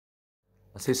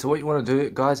See, so what you want to do,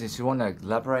 guys, is you want to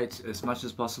elaborate as much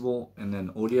as possible in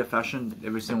an audio fashion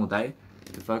every single day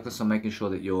to focus on making sure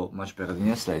that you're much better than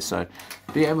yesterday. So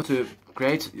be able to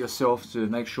create yourself to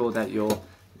make sure that you're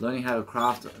learning how to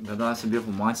craft the nice and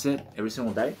beautiful mindset every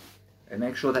single day, and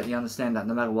make sure that you understand that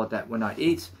no matter what, that when I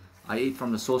eat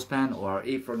from the saucepan or I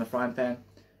eat from the frying pan,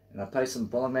 and I place some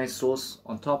bolognese sauce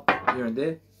on top here and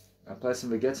there. I place some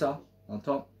vegeta on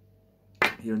top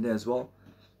here and there as well.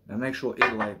 And make sure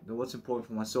either way, what's important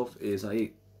for myself is I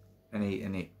eat and eat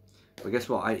and eat. But guess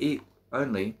what? I eat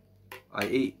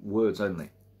words only.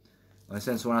 In a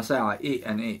sense, when I say I eat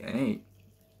and eat and eat,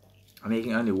 I'm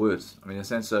eating only words. I mean, in a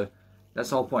sense, so that's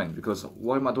the whole point. Because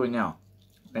what am I doing now?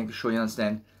 Making sure you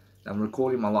understand that I'm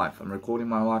recording my life. I'm recording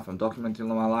my life. I'm documenting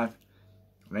my life.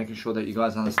 I'm making sure that you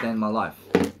guys understand my life.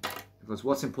 Because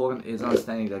what's important is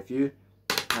understanding that if you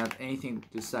have anything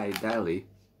to say daily,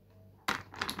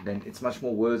 then it's much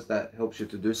more words that helps you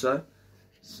to do so.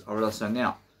 I realize so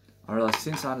now. I realize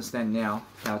since I understand now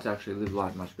how to actually live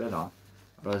life much better, I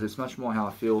realize it's much more how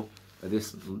I feel that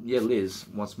this, Liz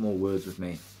wants more words with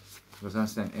me. Because I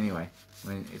understand anyway. I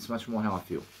mean, it's much more how I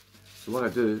feel. So what I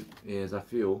do is I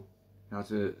feel how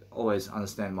to always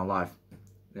understand my life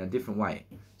in a different way.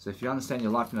 So if you understand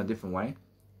your life in a different way,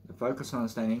 the focus on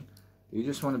understanding, you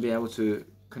just want to be able to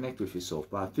connect with yourself.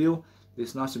 But I feel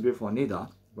this nice and beautiful Anita,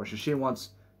 where she wants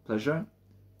pleasure,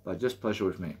 but just pleasure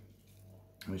with me.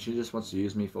 I mean, she just wants to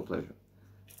use me for pleasure.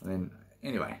 I mean,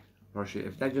 anyway,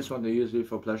 if they just want to use me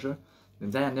for pleasure,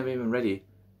 then they are never even ready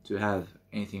to have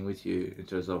anything with you in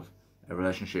terms of a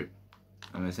relationship.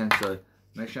 I mean, so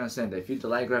make sure you understand that if you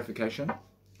delay gratification,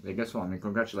 then guess what? I mean,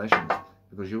 congratulations,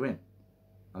 because you win.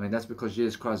 I mean, that's because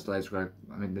Jesus Christ delays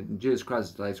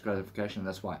gratification.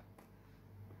 That's why.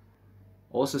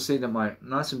 Also see that my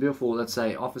nice and beautiful, let's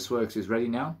say, Officeworks is ready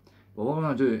now. But what I'm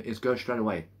going to do is go straight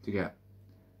away to get it.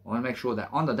 I want to make sure that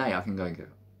on the day I can go and get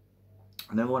it.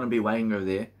 I never want to be waiting over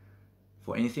there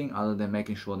for anything other than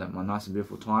making sure that my nice and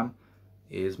beautiful time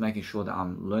is making sure that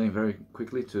I'm learning very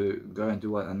quickly to go and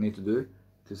do what I need to do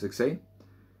to succeed.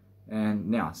 And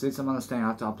now, since I'm understanding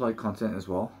how to upload content as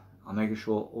well, I'm making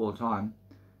sure all the time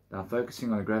that I'm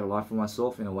focusing on a greater life for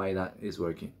myself in a way that is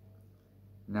working.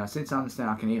 Now, since I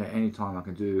understand I can eat at any time, I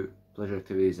can do pleasure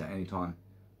activities at any time,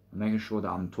 I'm making sure that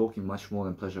I'm talking much more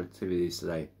than pleasure activities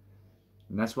today.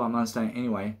 And that's why I'm understanding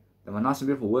anyway that my nice and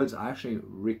beautiful words are actually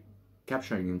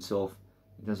recapturing themselves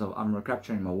in terms of I'm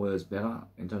recapturing my words better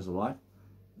in terms of life.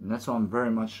 And that's why I'm very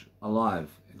much alive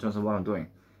in terms of what I'm doing.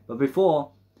 But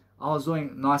before, I was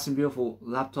doing nice and beautiful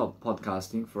laptop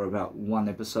podcasting for about 1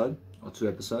 episode or 2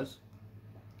 episodes.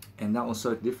 And that was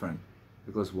so different.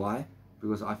 Because why?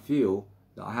 Because I feel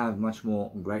that I have much more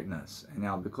greatness. And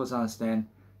now because I understand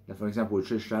that, for example, with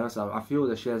Trish Stratus, I feel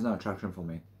that she has no attraction for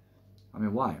me. I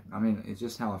mean, why? I mean, it's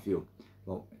just how I feel.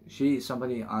 Well, she is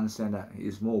somebody I understand that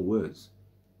is more words.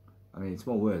 I mean, it's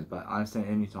more words, but I understand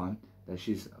any time that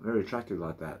she's very attractive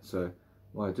like that. So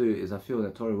what I do is I feel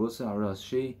that Tori Wilson, I realize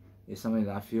she is somebody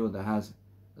that I feel that has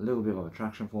a little bit of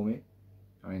attraction for me.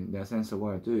 I mean, the sense of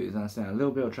what I do is I understand a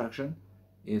little bit of attraction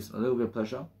is a little bit of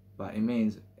pleasure, but it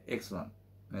means excellent.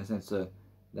 In a sense, so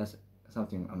that's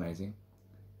something amazing.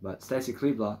 But Stacy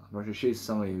Kleebler, she's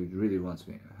somebody who really wants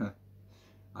me.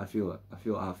 I feel it. I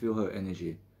feel her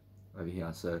energy over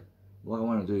here. So what I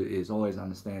want to do is always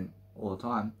understand all the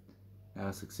time how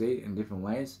to succeed in different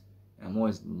ways, and I'm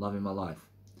always loving my life.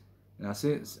 Now,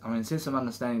 since I'm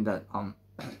understanding that I'm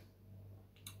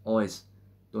always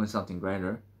doing something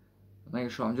greater, I'm making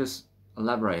sure I'm just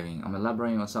elaborating. I'm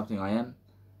elaborating on something I am.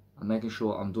 I'm making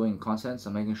sure I'm doing content.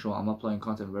 I'm making sure I'm uploading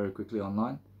content very quickly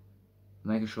online. I'm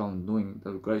making sure I'm doing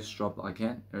the greatest job I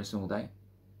can every single day.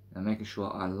 And making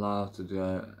sure I love to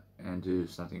go and do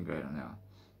something greater now.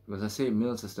 Because I see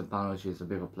Millicent Stepanovich is a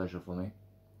bit of a pleasure for me.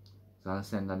 So I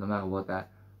understand that no matter what, that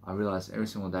I realize every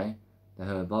single day that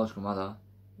her biological mother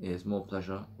is more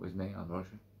pleasure with me,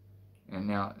 unfortunately. And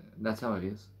now that's how it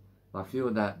is. But I feel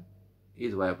that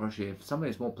either way, approaching, if somebody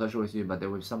is more pleasure with you but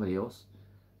they're with somebody else,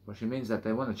 which means that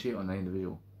they want to cheat on the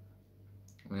individual.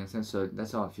 In a sense, so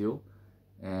that's how I feel.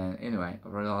 And anyway, I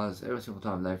realize every single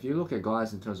time that if you look at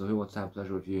guys in terms of who wants to have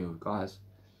pleasure with you, guys,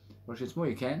 which it's more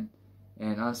you can.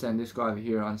 And I understand this guy over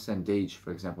here, I understand Deej,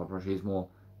 for example, he's more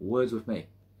words with me.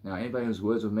 Now, anybody who's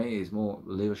words with me is more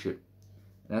leadership.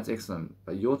 And that's excellent.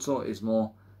 But Yotso is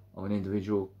more of an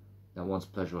individual that wants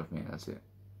pleasure with me. That's it.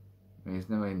 I mean, he's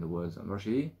never in the words.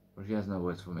 Roshi has no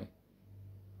words for me.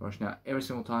 Now, every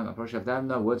single time, if they have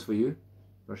no words for you,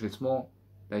 it's more,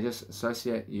 they just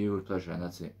associate you with pleasure, and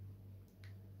that's it.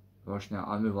 Now,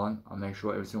 I move on. I make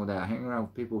sure every single day I hang around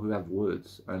with people who have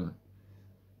words only.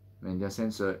 I mean, in the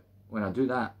sense that when I do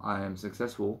that, I am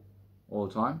successful all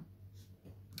the time.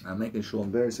 I'm making sure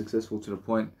I'm very successful to the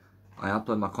point I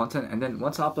upload my content, and then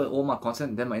once I upload all my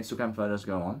content, then my Instagram photos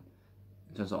go on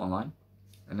in terms of online.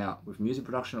 And now with music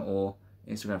production or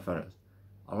Instagram photos,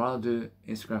 I'd rather do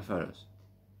Instagram photos.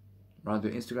 I'd rather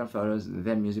do Instagram photos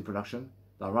than music production,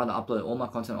 but I'd rather upload all my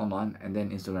content online and then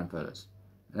Instagram photos.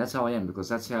 And that's how I am, because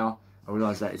that's how I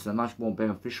realize that it's a much more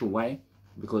beneficial way,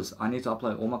 because I need to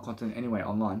upload all my content anyway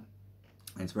online,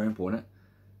 and it's very important.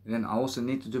 And then I also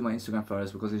need to do my Instagram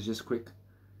photos because it's just quick.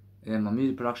 And then my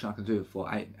music production I can do for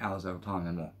 8 hours at a time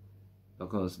and more,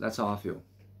 because that's how I feel.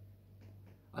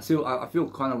 I feel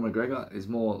Conor McGregor is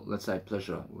more, let's say,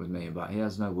 pleasure with me, but he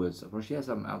has no words. I probably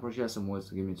has some words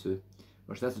to give me too.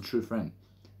 But that's a true friend.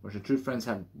 But true friends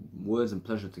have words and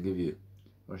pleasure to give you.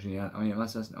 You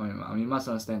must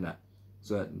understand that.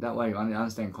 So that way, I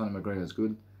understand Conor McGregor is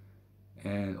good,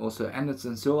 and also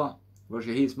Anderson Silva.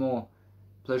 He's more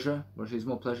pleasure. He's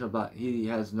more pleasure, but he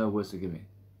has no words to give me.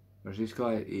 This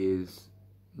guy is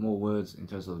more words in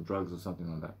terms of drugs or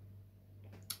something like that.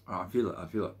 I feel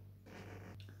it.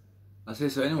 I see.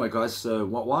 So anyway, guys. So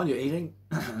while you're eating,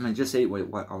 just eat.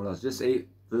 Just eat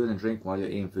food and drink while you're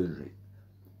eating food and drink.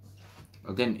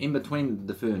 Again, in between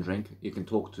the food and drink, you can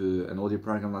talk to an audio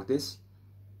program like this.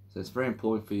 So it's very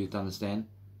important for you to understand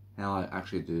how I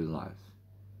actually do life.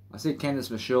 I see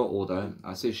Candice Michelle, although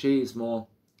I see she is more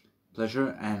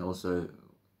pleasure and also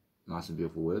nice and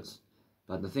beautiful words.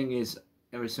 But the thing is,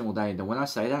 every single day, that when I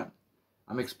say that,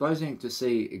 I'm exposing to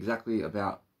see exactly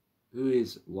about who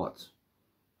is what.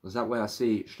 Because that way I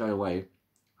see straight away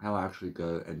how I actually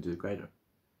go and do greater.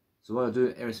 So what I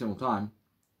do every single time,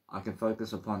 I can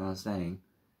focus upon understanding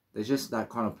there's just that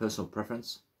kind of personal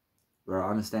preference where I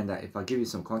understand that if I give you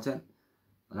some content,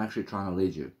 I'm actually trying to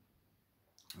lead you.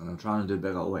 And I'm trying to do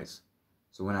better always.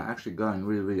 So when I actually go and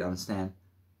really understand,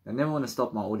 I never want to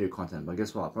stop my audio content, but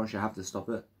guess what? I promise you I have to stop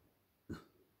it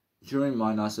during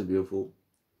my nice and beautiful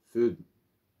food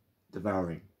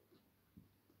devouring.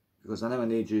 Because I never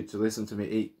need you to listen to me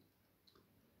eat.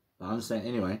 But I understand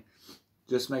anyway.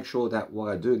 Just make sure that what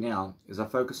I do now is I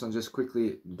focus on just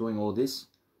quickly doing all this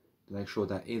to make sure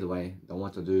that either way, I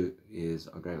want to do is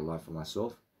a greater life for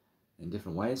myself in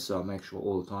different ways. So I make sure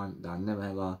all the time that I never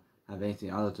ever have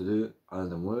anything other to do other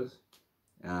than words.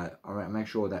 I make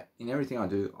sure that in everything I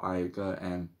do, I go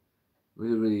and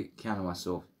really counter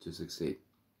myself to succeed.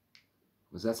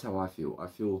 Because that's how I feel. I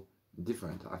feel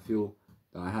different. I feel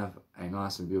that I have a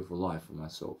nice and beautiful life for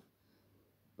myself.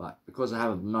 But because I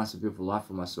have a nice and beautiful life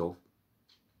for myself,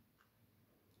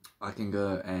 I can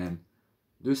go and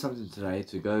do something today,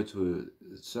 to go to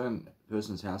a certain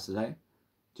person's house today,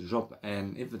 to drop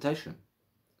an invitation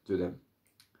to them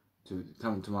to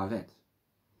come to my event.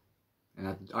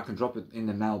 And I can drop it in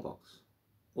the mailbox,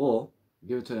 or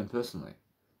give it to them personally.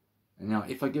 And now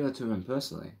if I give it to them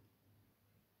personally,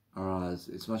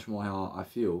 it's much more how I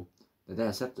feel that they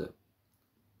accept it.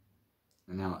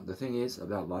 And now the thing is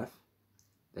about life,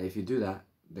 that if you do that,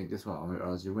 then guess what?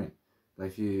 You win. But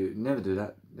if you never do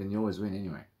that, then you always win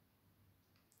anyway.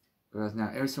 Whereas now,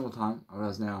 every single time,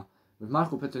 with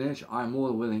Michael Petronic, I am more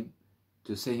than willing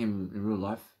to see him in real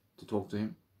life, to talk to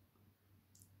him,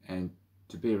 and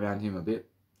to be around him a bit.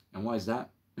 And why is that?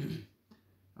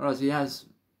 Whereas he has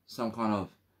some kind of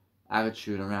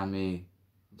attitude around me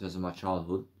in terms of my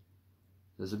childhood.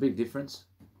 There's a big difference.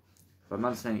 But I'm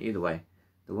understanding either way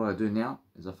that what I do now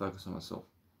is I focus on myself.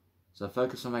 So I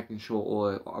focus on making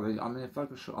sure,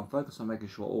 I'm focused on making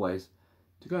sure always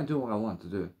to go and do what I want to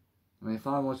do. If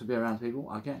I want to be around people,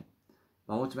 I can.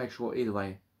 But I want to make sure either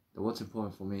way that what's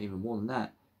important for me, even more than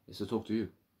that, is to talk to you.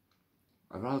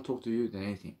 I'd rather talk to you than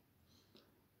anything.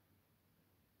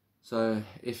 So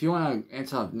if you want to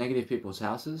enter negative people's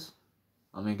houses,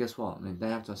 guess what? They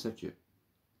have to accept you.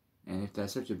 And if they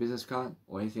accept your business card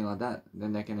or anything like that,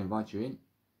 then they can invite you in.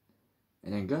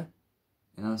 And then go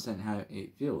and understand how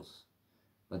it feels.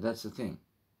 But that's the thing.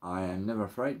 I am never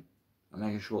afraid. I'm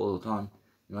making sure all the time.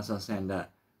 You must understand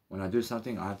that when I do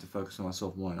something, I have to focus on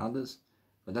myself more than others.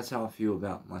 But that's how I feel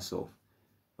about myself.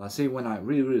 But I see when I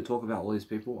really talk about all these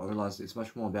people, I realize it's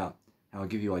much more about how I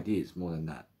give you ideas more than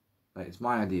that. Like, it's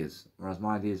my ideas, whereas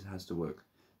my ideas has to work.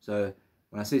 So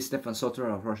when I see Stefan Soter,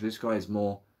 of course, this guy is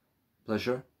more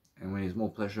pleasure. And when he's more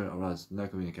pleasure, I realize no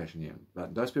communication here.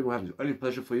 But those people have only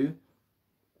pleasure for you,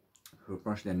 who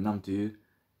approach, they're numb to you,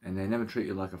 and they never treat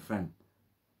you like a friend.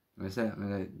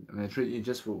 They treat you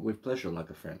just with pleasure like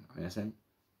a friend.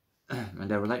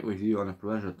 And they relate with you on a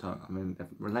pleasure term. They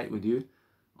relate with you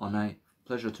on a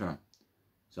pleasure term.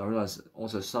 So I realize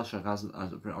also Sasha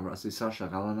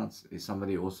Galanats is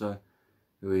somebody also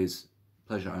who is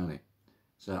pleasure only.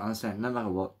 So I understand no matter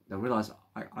what, they realize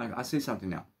I see something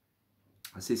now.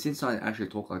 I see, since I actually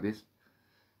talk like this,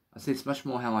 I see it's much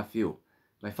more how I feel.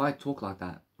 But if I talk like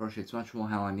that, actually it's much more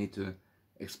how I need to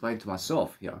explain to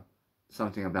myself here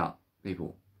something about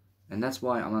people. And that's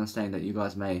why I'm understanding that you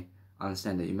guys may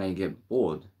understand that you may get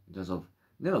bored in terms of,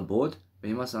 never bored, but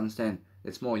you must understand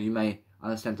it's more, you may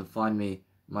understand to find me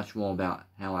much more about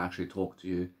how I actually talk to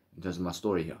you in terms of my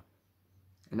story here.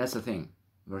 And that's the thing.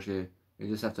 Virtually, you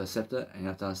just have to accept it, and you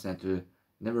have to understand to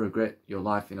never regret your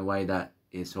life in a way that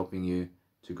is helping you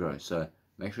to grow. So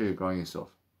make sure you're growing yourself.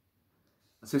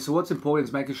 So what's important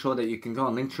is making sure that you can go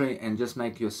on Linktree and just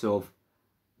make yourself,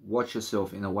 watch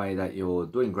yourself in a way that you're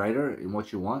doing greater in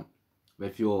what you want. But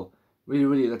if you're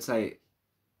really, let's say,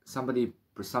 somebody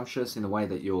presumptuous in the way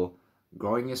that you're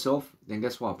growing yourself, then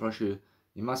guess what? You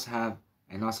must have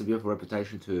a nice and beautiful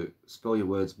reputation to spell your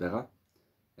words better.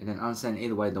 And then understand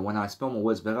either way that when I spell my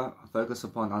words better, I focus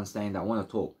upon understanding that I want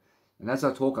to talk. And as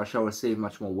I talk, I shall receive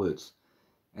much more words.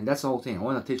 And that's the whole thing. I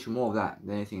want to teach you more of that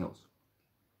than anything else.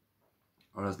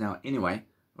 Whereas now, anyway,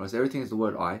 whereas everything is the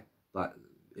word I, but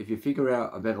if you figure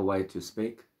out a better way to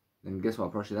speak, then guess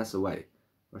what? Probably that's the way.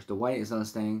 Whereas the way is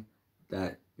understanding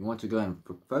that you want to go and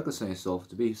focus on yourself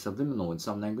to be subliminal in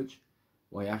some language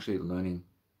while you're actually learning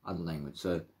other language.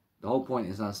 So the whole point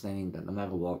is understanding that no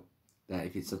matter what, that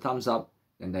if it's a thumbs up,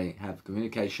 then they have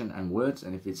communication and words,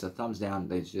 and if it's a thumbs down,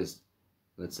 they just,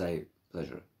 let's say,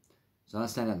 pleasure. So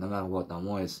understand that no matter what, I'm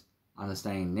always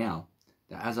understanding now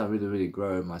that as I really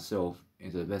grow myself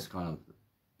into the best kind of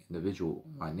individual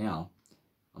right now,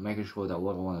 I'm making sure that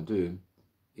what I want to do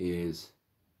is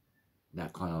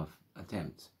that kind of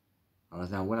attempt.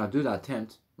 Whereas now when I do that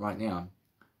attempt right now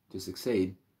to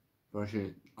succeed,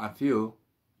 I feel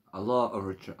a lot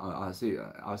of I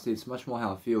see it's much more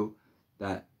how I feel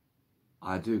that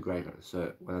I do greater.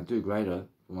 So when I do greater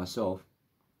for myself,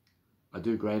 I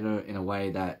do greater in a way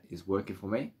that is working for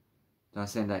me. To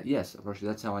understand that yes,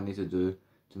 that's how I need to do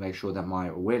to make sure that my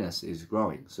awareness is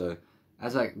growing. So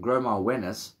as I grow my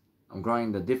awareness, I'm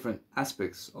growing the different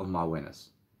aspects of my awareness.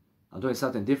 I'm doing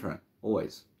something different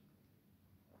always.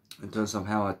 In terms of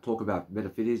how I talk about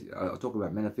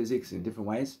metaphysics in different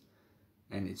ways,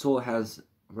 and it's all as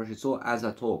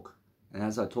I talk, and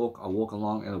as I talk, I walk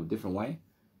along in a different way.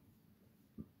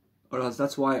 Or else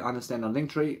that's why I understand the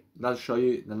Linktree does show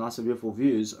you the nice and beautiful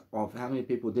views of how many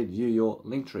people did view your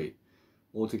Linktree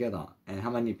altogether, and how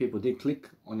many people did click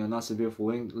on your nice and beautiful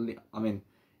link. I mean,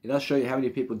 it does show you how many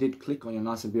people did click on your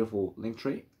nice and beautiful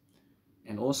Linktree,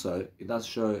 and also it does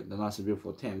show the nice and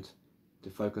beautiful attempt to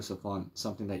focus upon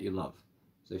something that you love.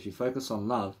 So if you focus on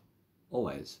love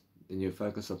always, then you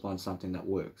focus upon something that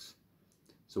works.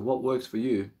 So what works for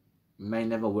you may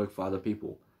never work for other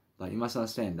people, but you must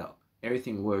understand that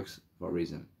everything works for a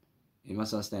reason. You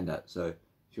must understand that. So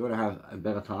if you want to have a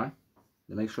better time,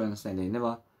 then make sure you understand that you're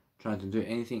never trying to do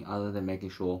anything other than making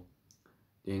sure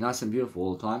that you're nice and beautiful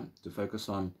all the time, to focus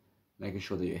on making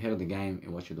sure that you're ahead of the game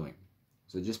in what you're doing.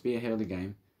 So just be ahead of the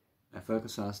game and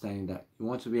focus on understanding that you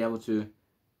want to be able to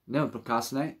never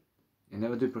procrastinate and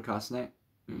never do procrastinate,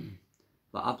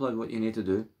 but upload what you need to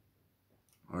do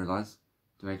or realize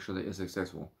to make sure that you're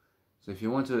successful. So if you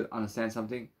want to understand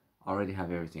something, I already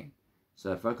have everything.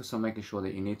 So focus on making sure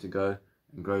that you need to go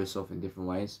and grow yourself in different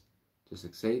ways to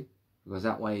succeed, because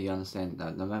that way you understand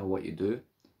that no matter what you do,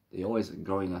 that you're always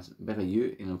growing a better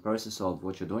you in the process of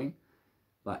what you're doing.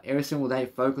 But every single day,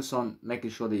 focus on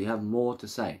making sure that you have more to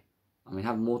say. I mean,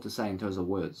 have more to say in terms of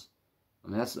words. I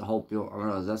mean, that's the whole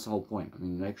point. I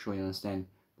mean, make sure you understand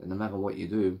that no matter what you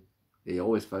do, that you're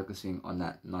always focusing on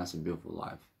that nice and beautiful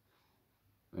life.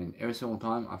 I mean, every single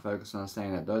time I focus on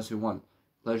understanding that those who want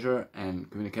pleasure and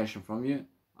communication from you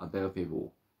are better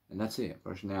people. And that's it.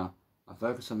 First now, I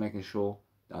focus on making sure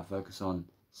that I focus on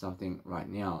something right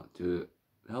now to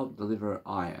help deliver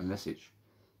a message.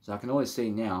 So I can always see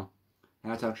now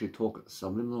how to actually talk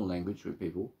subliminal language with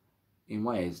people in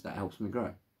ways that helps me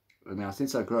grow. Now,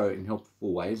 since I grow in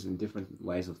helpful ways, in different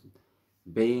ways of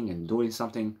being and doing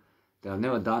something that I've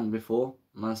never done before,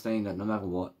 I'm understanding that no matter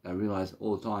what, I realize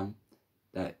all the time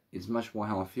that it's much more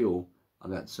how I feel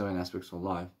about certain aspects of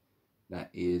life that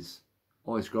is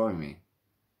always growing me.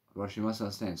 But you must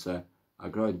understand, so I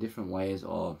grow in different ways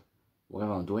of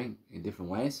whatever I'm doing in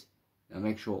different ways, and I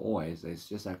make sure always it's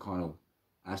just that kind of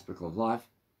aspect of life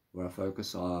where I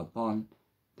focus upon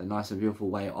the nice and beautiful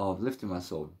way of lifting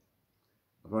myself.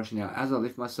 But now, as I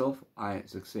lift myself, I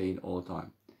succeed all the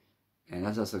time. And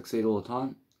as I succeed all the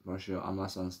time, I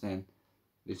must understand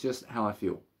it's just how I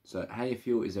feel. So how you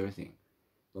feel is everything.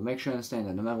 But make sure you understand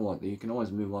that no matter what, that you can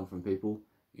always move on from people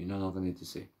you no longer need to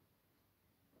see.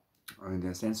 Or in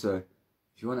that sense, so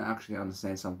if you want to actually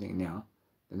understand something now,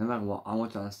 then no matter what, I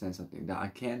want to understand something that I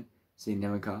can see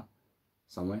Nemika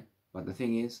somewhere. But the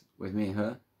thing is, with me and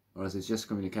her, whereas it's just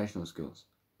communicational skills.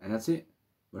 And that's it.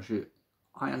 But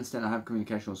I understand I have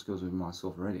communicational skills with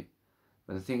myself already.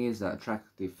 But the thing is that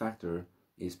attractive factor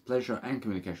is pleasure and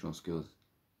communicational skills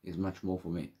is much more for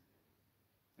me.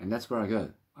 And that's where I go.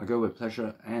 I go where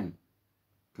pleasure and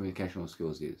communicational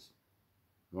skills is.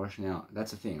 Now,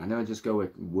 that's the thing. I never just go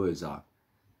where words are.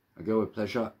 I go where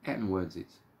pleasure and words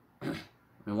is.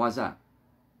 And why is that?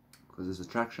 Because there's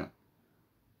attraction.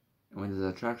 And when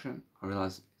there's attraction, I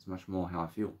realize it's much more how I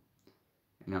feel.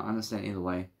 And now I understand either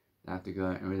way, I have to go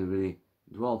and really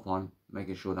dwell upon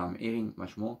making sure that I'm eating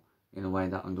much more in a way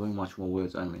that I'm doing much more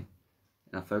words only.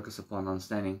 And I focus upon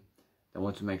understanding that I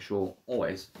want to make sure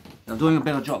always that I'm doing a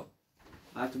better job.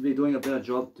 I have to be doing a better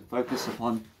job to focus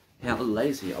upon how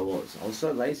lazy I was. I was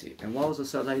so lazy. And why was I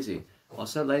so lazy? I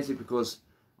was so lazy because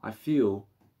I feel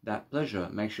that pleasure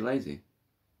makes you lazy.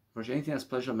 Because anything that's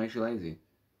pleasure makes you lazy.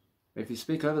 But if you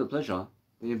speak over the pleasure,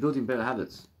 then you're building better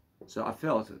habits. So I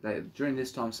felt that during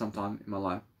this time, sometime in my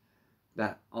life,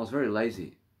 that I was very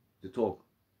lazy to talk.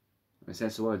 In a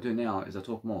sense, what I do now is I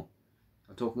talk more.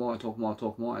 I talk more, I talk more, I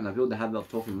talk more, and I build the habit of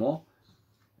talking more.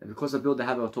 And because I build the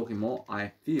habit of talking more,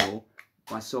 I feel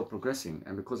myself progressing.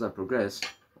 And because I progress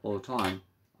all the time,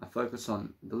 I focus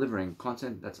on delivering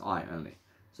content that's I only.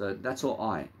 So that's all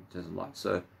I in terms of life.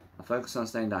 So I focus on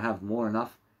saying that I have more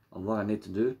enough of what I need to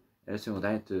do every single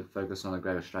day to focus on a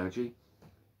greater strategy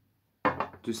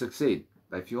to succeed.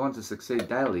 But if you want to succeed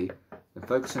daily, then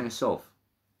focus on yourself.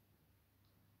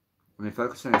 I mean,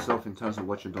 focus on yourself in terms of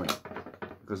what you're doing.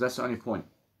 Because that's the only point.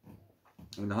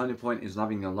 And the only point is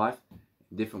loving your life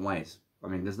in different ways. I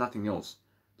mean, there's nothing else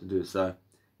to do. So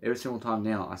every single time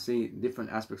now, I see different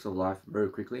aspects of life very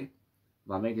quickly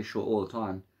by making sure all the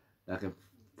time that I can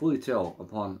fully tell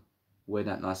upon where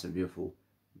that nice and beautiful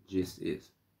gist is.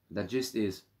 That gist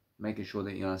is making sure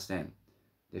that you understand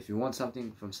that if you want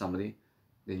something from somebody,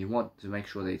 then you want to make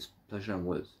sure that it's pleasure and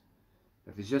words.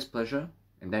 If it's just pleasure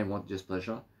and they want just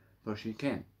pleasure, first you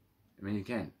can. I mean, you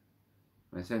can.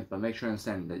 In a sense, but make sure you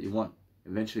understand that you want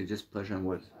eventually just pleasure and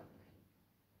words.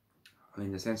 I mean,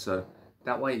 in a sense, so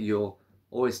that way you're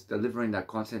always delivering that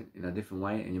content in a different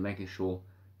way, and you're making sure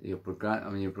that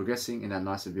you're progressing in that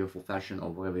nice and beautiful fashion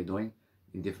of whatever you're doing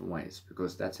in different ways,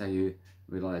 because that's how you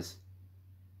realize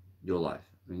your life.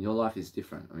 I mean, your life is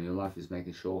different. I mean, your life is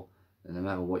making sure that no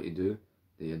matter what you do,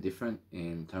 that you're different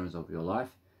in terms of your life.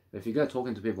 But if you go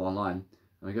talking to people online,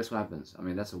 I mean, guess what happens? I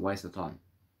mean, that's a waste of time.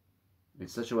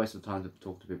 It's such a waste of time to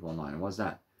talk to people online. And what's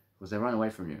that? Because they run away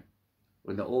from you.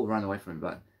 Well, they all run away from you,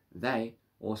 but they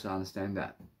also understand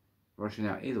that. Roshi,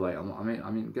 now, either way,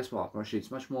 I mean, guess what, Roshi?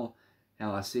 It's much more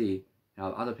how I see how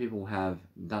other people have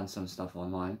done some stuff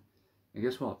online. And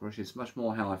guess what, Roshi? It's much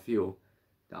more how I feel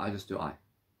that I just do I.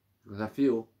 Because I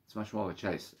feel it's much more of a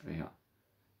chase over here.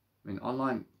 I mean,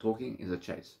 online talking is a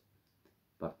chase.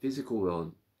 But physical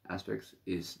world aspects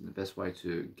is the best way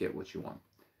to get what you want.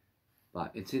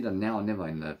 But it's either now or never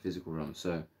in the physical realm.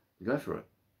 So go for it.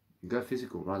 Go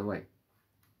physical right away.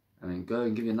 I mean, go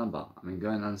and give your number. I mean, go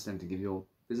and understand to give your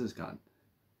business card.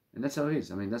 And that's how it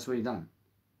is. I mean, that's what you've done.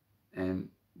 And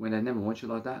when they never want you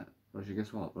like that, Roshi,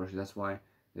 guess what? Roshi, that's why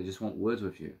they just want words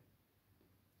with you.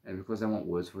 And because they want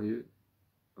words for you,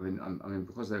 I mean,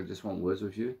 because they just want words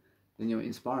with you, then you're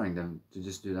inspiring them to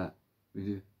just do that with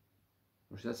you.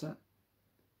 Roshi, that's it.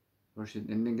 Roshi,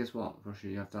 and then guess what?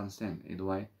 Roshi, you have to understand. Either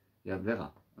way, you have better.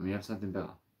 I mean, you have something better.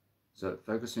 So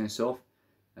focus on yourself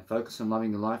and focus on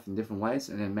loving your life in different ways,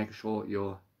 and then make sure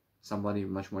you're somebody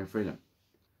much more in freedom.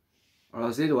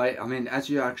 Alright, so either way, I mean, as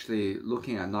you're actually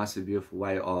looking at a nice and beautiful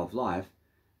way of life,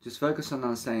 just focus on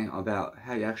understanding about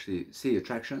how you actually see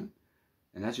attraction.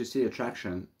 And as you see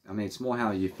attraction, I mean, it's more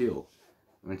how you feel.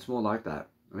 I mean, it's more like that.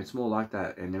 I mean, it's more like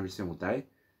that in every single day.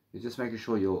 You're just making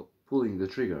sure you're pulling the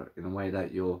trigger in a way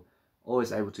that you're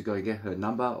always able to go get her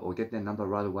number or get their number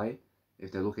right away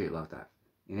if they look at it like that,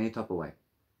 in any type of way.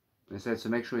 And so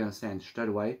make sure you understand straight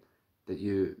away that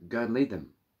you go and lead them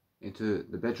into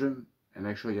the bedroom and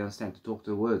make sure you understand to talk to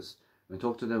the words. When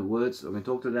talk to them words,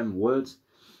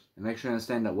 and make sure you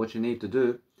understand that what you need to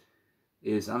do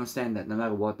is understand that no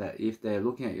matter what, that if they're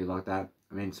looking at you like that,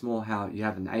 I mean, it's more how you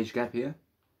have an age gap here,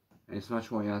 and it's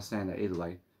much more you understand that either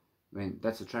way. I mean,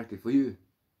 that's attractive for you.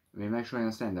 I mean, make sure you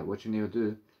understand that what you need to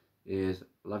do is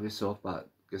love yourself, but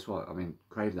guess what? I mean,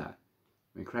 crave that.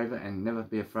 I mean, crave it and never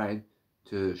be afraid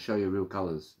to show your real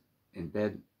colors in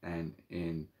bed and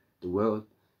in the world.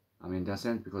 I mean, that's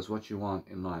it, because what you want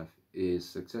in life is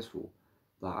successful.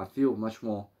 But I feel much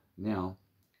more now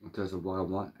in terms of what I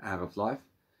want out of life,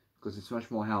 because it's much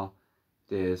more how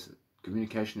there's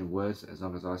communication in words as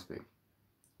long as I speak.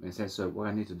 In a sense, so what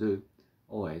I need to do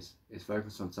always is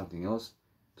focus on something else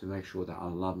to make sure that I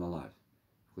love my life.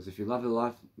 Because if you love your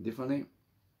life differently,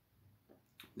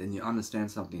 then you understand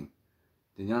something.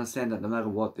 Then you understand that no matter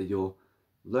what, that you're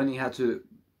learning how to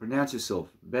pronounce yourself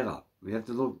better. You have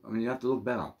to look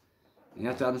better. And you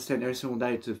have to understand every single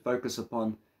day to focus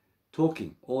upon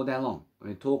talking all day long.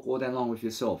 Talk all day long with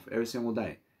yourself every single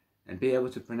day. And be able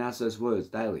to pronounce those words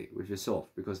daily with yourself.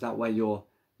 Because that way you're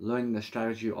learning the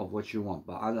strategy of what you want.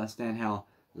 But I understand how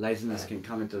laziness can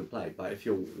come into play. But if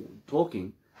you're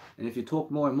talking, and if you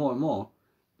talk more and more and more,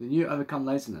 then you overcome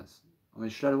laziness.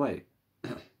 Straight away.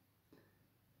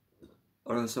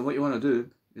 Alright, so what you want to do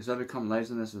is overcome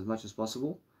laziness as much as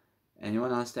possible. And you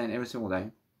want to understand every single day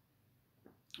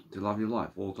to love your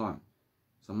life all the time.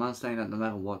 So I'm understanding that no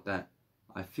matter what, that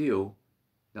I feel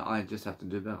that I just have to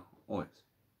do better, always.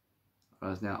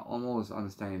 Whereas now, I'm always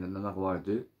understanding that no matter what I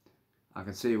do, I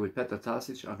can see with Petar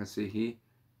Tasic, I can see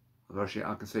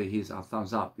his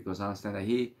thumbs up, because I understand that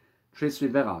he treats me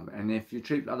better. And if you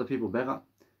treat other people better,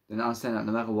 then I understand that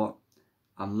no matter what,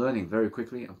 I'm learning very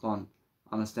quickly upon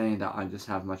understanding that I just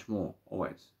have much more,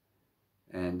 always.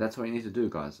 And that's what you need to do,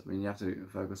 guys. You have to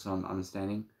focus on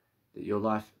understanding that your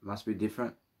life must be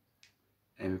different.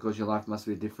 And because your life must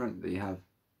be different, that you have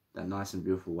that nice and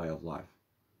beautiful way of life.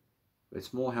 But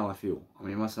it's more how I feel.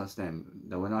 You must understand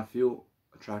that when I feel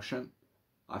attraction,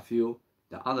 I feel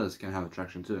that others can have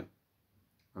attraction too.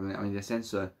 In a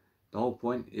sense, the whole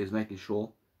point is making sure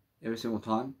every single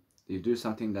time that you do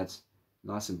something that's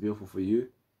nice and beautiful for you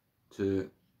to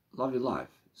love your life.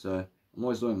 So I'm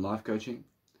always doing life coaching.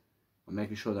 I'm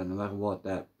making sure that no matter what,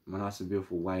 that my nice and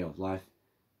beautiful way of life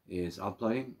is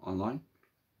uploading online.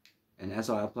 And as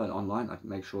I upload online, I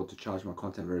make sure to charge my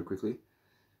content very quickly.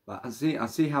 But I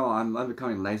see how I'm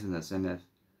overcoming laziness. And if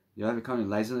you're overcoming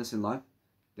laziness in life,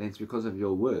 then it's because of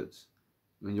your words.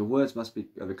 Your words must be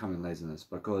overcoming laziness,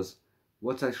 because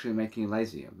what's actually making you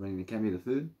lazy? It can be the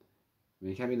food.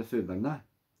 It can be the food, but no.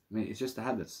 It's just the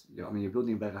habits. You're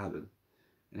building better habits.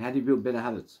 And how do you build better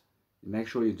habits? You make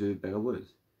sure you do better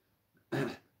words.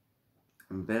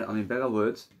 Better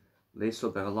words leads to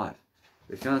a better life.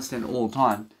 If you understand all the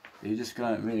time, you're just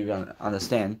going to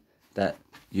understand that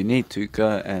you need to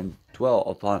go and dwell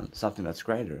upon something that's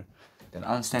greater. Then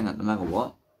understand that no matter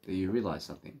what, that you realize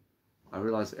something. I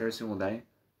realize every single day,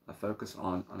 I focus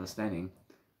on understanding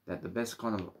that the best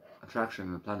kind of attraction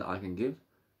on the planet I can give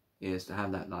is to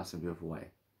have that nice and beautiful way.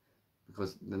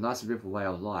 Because the nice and beautiful way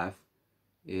of life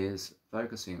is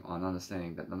focusing on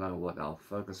understanding that no matter what, I'll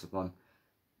focus upon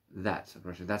that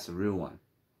approach. That's the real one.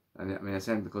 I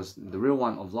said, because the real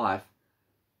one of life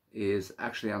is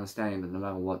actually understanding that no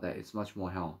matter what, that it's much more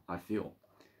how I feel.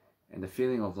 And the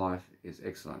feeling of life is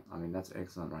excellent. That's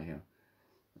excellent right here.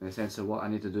 In a sense, so what I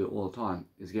need to do all the time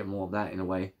is get more of that in a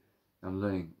way that I'm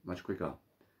learning much quicker.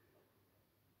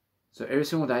 So every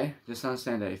single day, just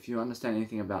understand that if you understand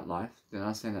anything about life, then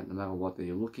understand that no matter what, that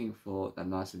you're looking for that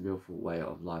nice and beautiful way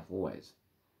of life always.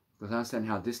 Because I understand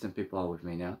how distant people are with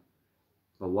me now.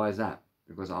 But why is that?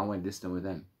 Because I went distant with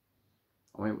them.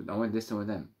 I went distant with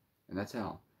them. And that's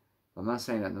how. But I'm not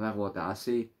saying that no matter what, that I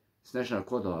see Snezhna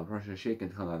Kodova, Russia, she can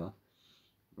come over.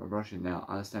 But Russia now,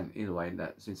 I understand either way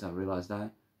that since I realized that,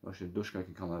 Russia Dushka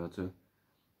can come over too.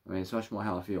 It's much more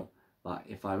how I feel. But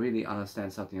if I really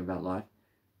understand something about life,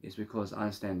 it's because I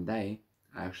understand they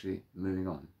are actually moving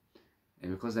on.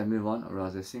 And because they move on, I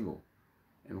realize they're single.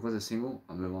 And because they're single,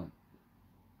 I move on.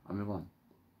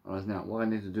 Whereas now, what I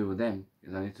need to do with them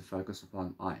is I need to focus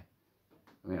upon I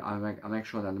make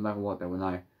sure that no matter what, that when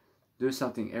I do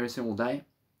something every single day,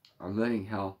 I'm learning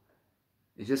how,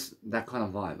 it's just that kind of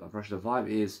vibe. The vibe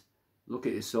is look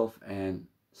at yourself and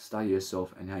study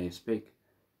yourself and how you speak,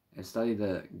 and study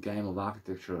the game of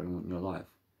architecture in your life.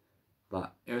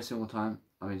 But every single time,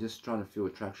 just try to feel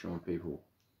attraction with people.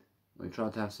 Try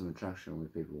to have some attraction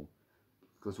with people,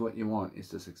 because what you want is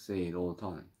to succeed all the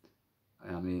time.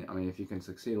 If you can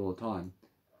succeed all the time,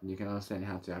 and you can understand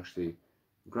how to actually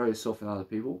grow yourself and other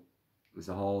people, there's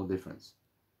a whole difference.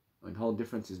 The whole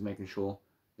difference is making sure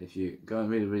that if you go and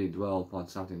really dwell upon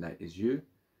something that is you,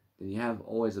 then you have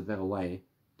always a better way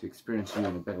to experience you in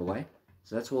a better way.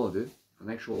 So that's all I do. I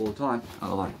make sure all the time,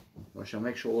 I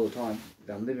make sure all the time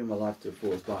that I'm living my life to the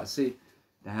fullest. But I see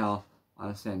how I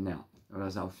understand now.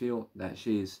 Whereas I feel that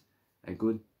she's a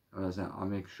good, whereas I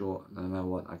make sure no matter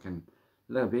what, I can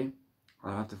let her be.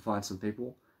 I have to find some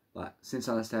people. But since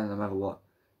I understand no matter what,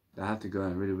 I have to go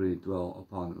and really dwell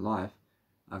upon life,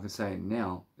 I can say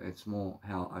now it's more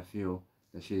how I feel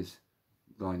that she's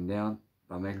going down,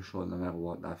 by making sure no matter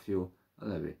what, I feel a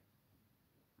little bit.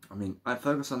 I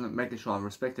focus on making sure I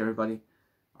respect everybody,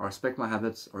 I respect my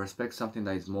habits, I respect something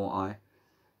that is more I.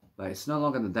 But it's no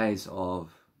longer the days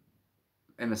of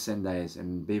MSN days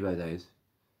and Bebo days.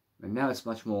 And now it's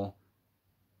much more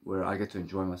where I get to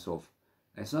enjoy myself.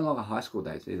 And it's no longer high school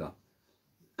days either.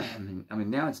 I mean,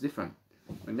 now it's different.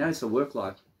 Now it's the work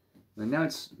life. Now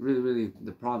it's really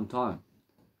the prime time.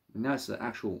 Now it's the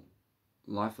actual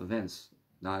life events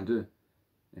that I do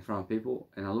in front of people.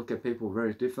 And I look at people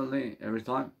very differently every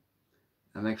time.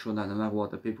 I make sure that no matter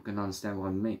what, the people can understand what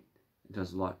I mean in terms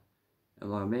of life.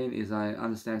 And what I mean is I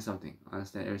understand something. I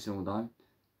understand every single time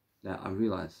that I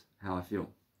realize how I feel.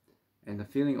 And the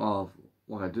feeling of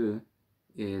what I do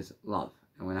is love.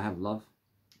 And when I have love,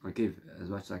 I give as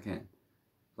much as I can.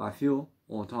 But I feel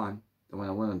all the time that when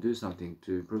I want to do something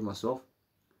to improve myself,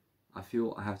 I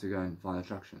feel I have to go and find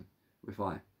attraction with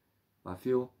I. But I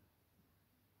feel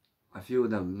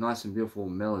the nice and beautiful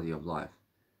melody of life.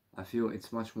 I feel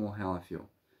it's much more how I feel.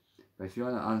 But if you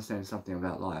want to understand something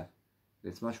about life,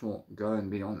 it's much more go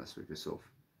and be honest with yourself.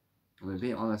 I mean,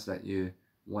 be honest that you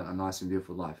want a nice and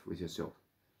beautiful life with yourself.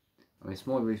 I mean, it's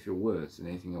more with your words than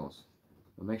anything else.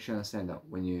 But make sure you understand that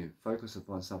when you focus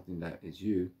upon something that is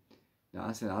you, now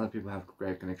understand that other people have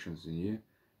great connections in you,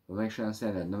 but make sure you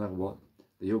understand that no matter what,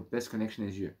 that your best connection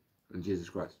is you, in Jesus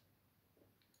Christ.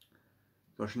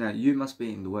 So now, you must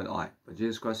be in the word I, but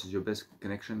Jesus Christ is your best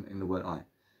connection in the word I.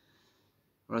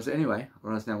 Whereas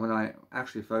now when I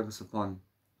actually focus upon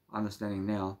understanding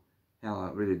now how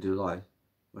I really do life,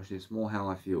 which is more how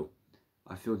I feel.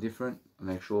 I feel different. I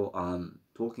make sure I'm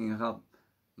talking it up.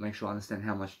 Make sure I understand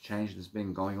how much change has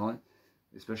been going on,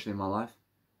 especially in my life.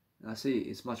 And I see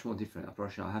it's much more different.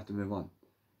 I have to move on.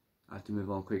 I have to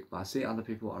move on quick. But I see other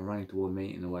people are running toward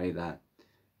me in a way that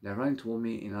they're running toward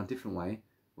me in a different way,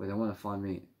 where they want to find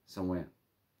me somewhere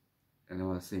and they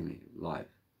want to see me live.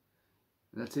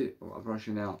 And that's it. I approach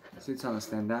you now. Since I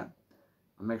understand that,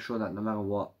 I make sure that no matter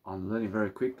what, I'm learning very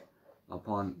quick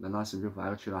upon the nice and beautiful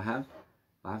attitude I have.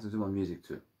 But I have to do my music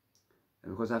too.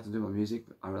 And because I have to do my music,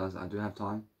 I realize I do have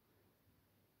time.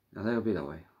 Now that'll be that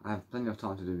way. I have plenty of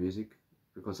time to do music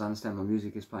because I understand my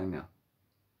music is playing now.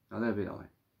 Now that'll be that way.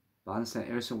 But I understand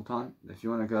every single time that if you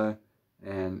want to go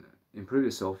and improve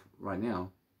yourself right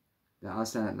now, then I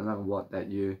understand that no matter what, that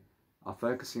you are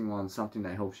focusing on something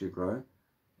that helps you grow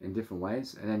in different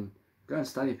ways, and then go and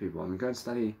study people. I mean, go and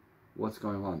study what's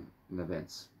going on in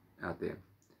events out there.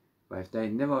 But if they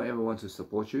never ever want to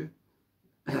support you,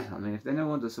 I mean, if they never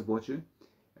want to support you,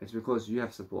 it's because you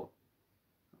have support.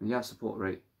 And you have support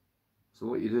ready. So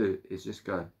what you do is just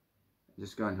go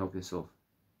and help yourself.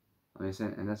 I mean,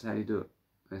 and that's how you do it.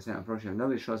 Unfortunately, if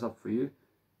nobody shows up for you,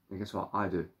 then guess what? I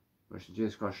do. But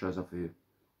Jesus Christ shows up for you.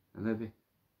 And that'll be.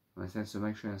 So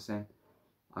make sure you understand.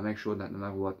 I make sure that no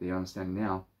matter what, that you understand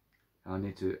now how I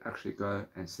need to actually go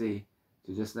and see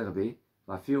to just let it be.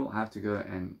 But I feel I have to go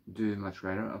and do much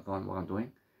greater upon what I'm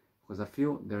doing, because I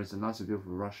feel there is a nice and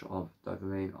beautiful rush of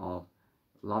dopamine, of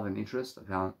love and interest, of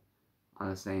how I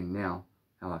understand now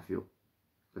how I feel.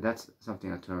 But that's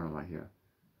something eternal right here.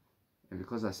 And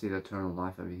because I see the eternal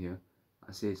life over here,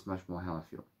 I see it's much more how I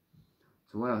feel.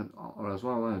 So what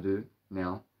I want to do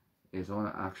now is I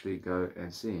want to actually go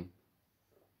and see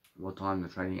what time the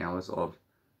trading hours of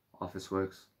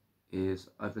Officeworks is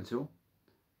open till.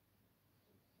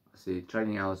 I see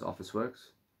trading hours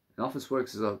Officeworks. And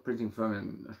Officeworks is a printing firm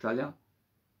in Australia.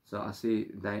 So I see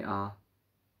they are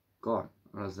gone,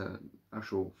 whereas the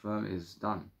actual firm is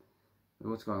done. But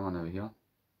what's going on over here?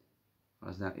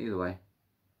 Whereas now, either way,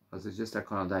 because it's just that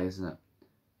kind of day, isn't it?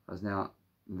 Because now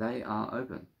they are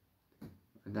open.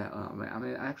 I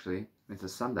mean, actually, it's a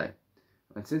Sunday.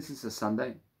 And since it's a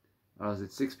Sunday, whereas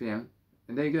it's 6 p.m.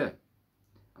 and there you go.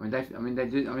 They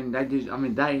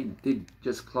did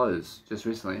just close just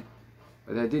recently,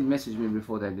 but they did message me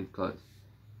before they did close.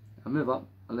 I move up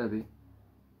a little bit.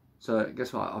 So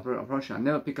guess what? I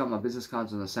never pick up my business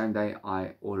cards on the same day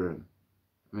I order them.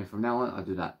 I mean, from now on, I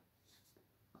do that.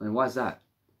 I mean, why is that?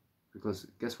 Because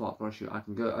guess what? I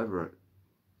can go over it,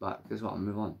 but guess what? I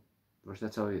move on.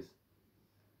 That's how it is.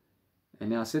 And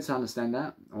now, since I understand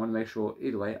that, I want to make sure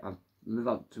either way I move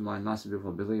up to my nice and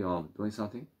beautiful ability of doing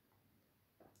something.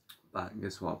 But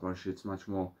guess what? It's much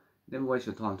more. Never waste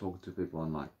your time talking to people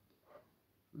online.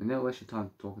 Never waste your time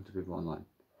talking to people online.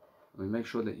 I mean, make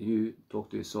sure that you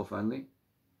talk to yourself only,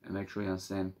 and make sure you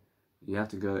understand. You have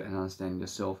to go and understand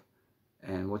yourself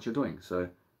and what you're doing. So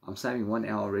I'm saving 1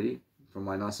 hour already from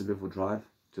my nice and beautiful drive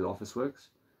to the Officeworks.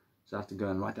 So I have to go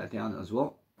and write that down as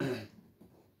well.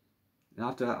 And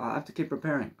I have to keep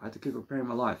preparing. I have to keep preparing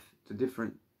my life to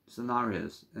different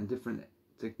scenarios and different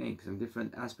techniques and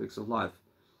different aspects of life.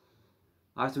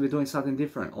 I have to be doing something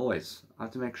different always. I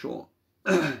have to make sure.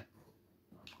 I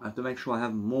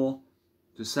have more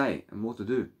to say and more to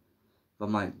do. But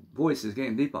my voice is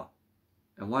getting deeper.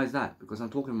 And why is that? Because I'm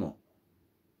talking more.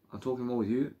 I'm talking more with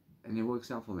you, and it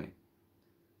works out for me.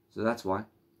 So that's why.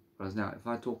 Whereas now, if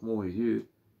I talk more with you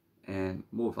and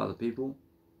more with other people,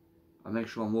 I make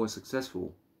sure I'm more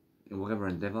successful in whatever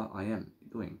endeavor I am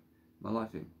doing my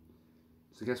life in.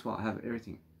 So guess what? I have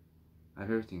everything. I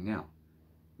have everything now.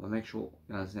 But make sure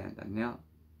you understand that now,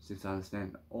 since I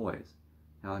understand always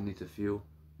how I need to feel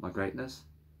my greatness,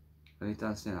 I need to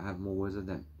understand I have more words than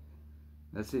them.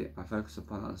 That's it. I focus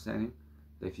upon understanding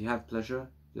that if you have pleasure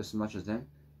just as much as them,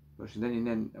 then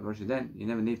you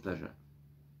never need pleasure.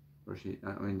 What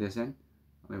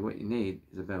you need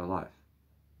is a better life.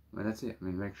 That's it.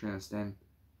 Make sure you understand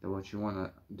that what you want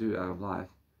to do out of life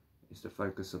is to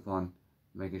focus upon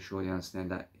making sure you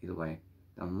understand that either way,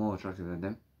 that I'm more attractive than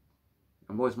them.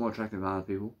 I'm always more attractive than other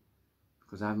people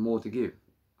because I have more to give.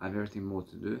 I have everything more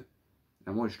to do.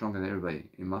 I'm more stronger than everybody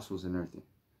in muscles and everything.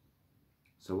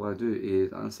 So what I do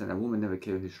is I understand that women never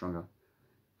care who's stronger,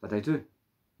 but they do.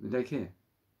 They care.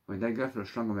 They go for a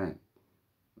stronger man.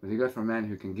 They go for a man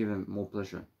who can give them more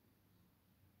pleasure.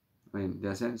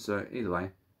 That's it. So either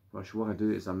way, what I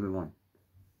do is I move on.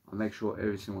 I make sure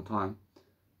every single time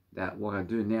that what I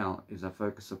do now is I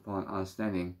focus upon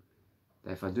understanding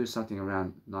that if I do something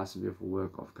around nice and beautiful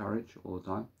work of courage all the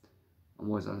time, I'm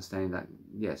always understanding that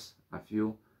yes, I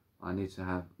feel I need to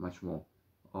have much more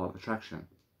of attraction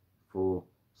for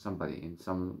somebody in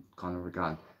some kind of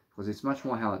regard, because it's much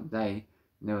more how they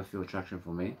never feel attraction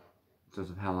for me in terms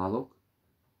of how I look.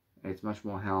 It's much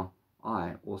more how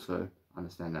I also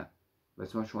understand that, but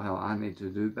it's much more how I need to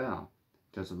do better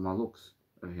in terms of my looks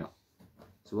over here.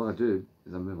 So what I do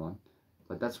is I move on,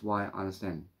 but that's why I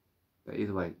understand that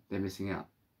either way they're missing out.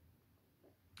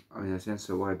 In a sense,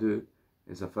 so what I do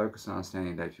is I focus on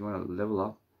understanding that if you want to level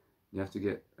up, you have to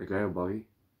get a greater body,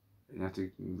 and you have to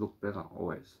look better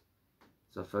always.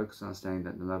 So I focus on understanding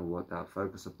that no matter what, I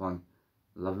focus upon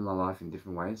loving my life in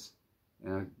different ways,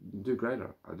 and I do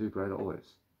greater. I do greater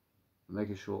always. I'm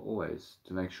making sure always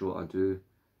to make sure I do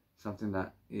something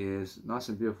that is nice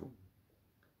and beautiful.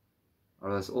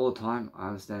 Or else all the time, I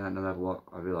understand that no matter what,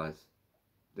 I realize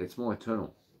that it's more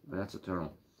eternal. That's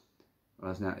eternal.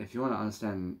 Whereas now, if you want to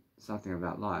understand something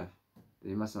about life,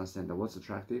 then you must understand that what's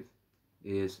attractive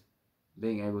is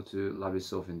being able to love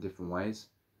yourself in different ways,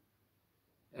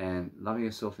 and loving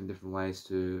yourself in different ways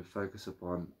to focus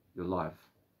upon your life.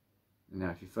 Now,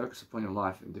 if you focus upon your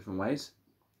life in different ways,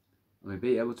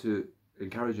 be able to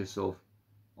encourage yourself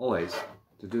always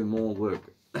to do more work.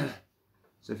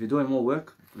 So if you're doing more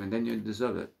work, then you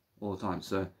deserve it all the time.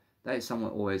 So that is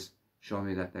someone always showing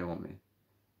me that they want me.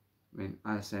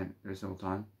 I understand every single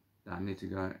time that I need to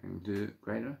go and do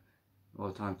greater all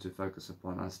the time to focus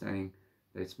upon understanding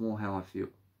that it's more how I feel.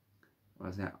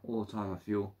 Whereas now all the time I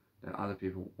feel that other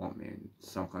people want me in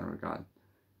some kind of regard,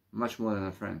 much more than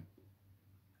a friend.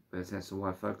 But that's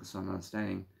why I focus on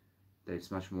understanding that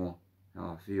it's much more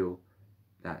how I feel,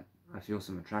 that I feel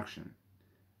some attraction.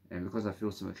 And because I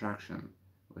feel some attraction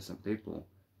with some people,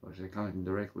 which are coming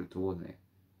directly toward me,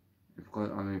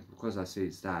 and because I see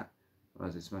it's that,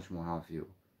 whereas it's much more how I feel.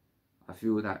 I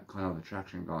feel that kind of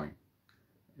attraction going.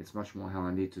 It's much more how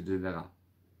I need to do better.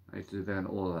 I need to do better in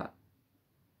all of that.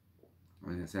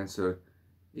 In a sense, so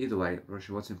either way,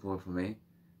 what's important for me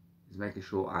is making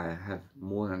sure I have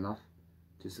more than enough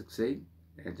to succeed,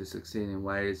 and to succeed in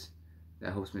ways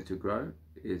that helps me to grow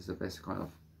is the best kind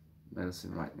of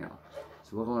medicine right now.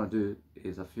 So what I want to do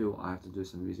is I feel I have to do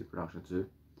some music production too,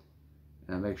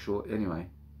 and I make sure anyway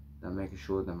that I'm making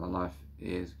sure that my life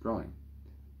is growing.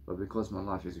 But because my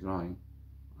life is growing,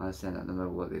 I understand that no matter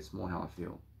what, it's more how I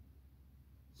feel.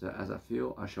 So as I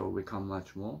feel, I shall become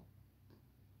much more,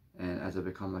 and as I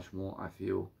become much more, I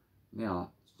feel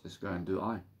now just go and do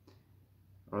I.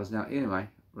 Whereas now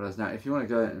if you want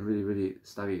to go and really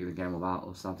study the game of art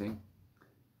or something,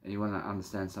 and you want to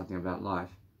understand something about life,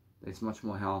 it's much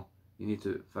more how you need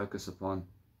to focus upon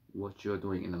what you're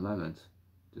doing in the moment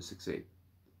to succeed.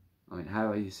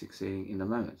 How are you succeeding in the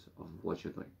moment of what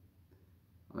you're doing?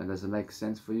 Does it make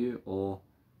sense for you, or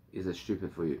is it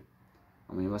stupid for you?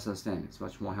 You must understand, it's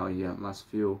much more how you must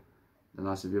feel the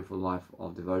nice and beautiful life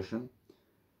of devotion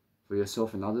for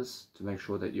yourself and others, to make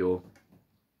sure that you're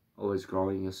always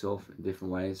growing yourself in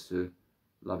different ways to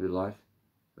love your life.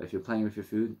 But if you're playing with your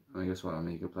food, guess what?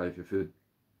 You can play with your food.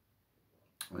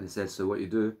 When it says, so what you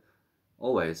do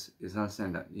always is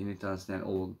understand that you need to understand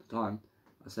all the time.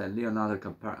 I say Leonardo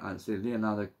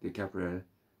DiCaprio,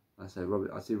 I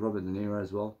see Robert De Niro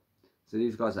as well. So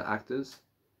these guys are actors,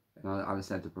 and I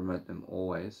understand to promote them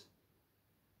always.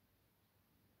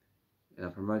 And I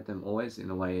promote them always in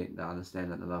a way that I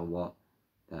understand that no matter what,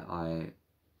 that I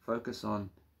focus on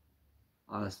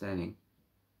understanding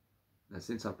that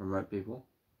since I promote people,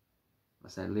 I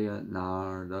say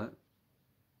Leonardo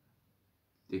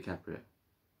DiCaprio.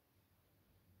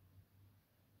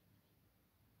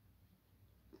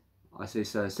 I see,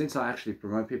 so since I actually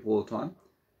promote people all the time,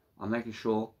 I'm making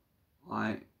sure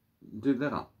I do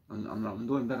better. I'm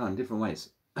doing better in different ways.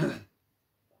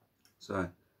 So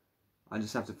I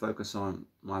just have to focus on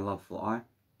my love for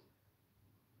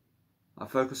I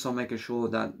focus on making sure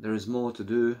that there is more to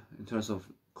do in terms of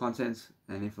content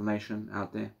and information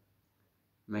out there.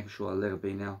 Making sure I let it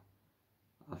be now.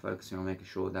 I'm focusing on making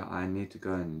sure that I need to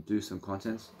go and do some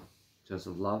content in terms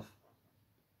of love.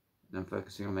 And I'm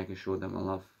focusing on making sure that my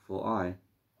love for I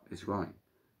is growing.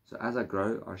 So as I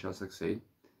grow, I shall succeed.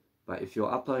 But if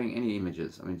you're uploading any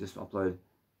images, I mean, just upload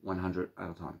 100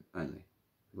 at a time only,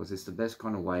 because it's the best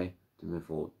kind of way to move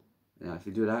forward. Now, if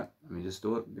you do that, I mean, just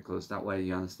do it, because that way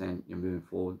you understand you're moving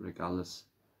forward regardless,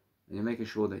 and you're making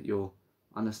sure that you're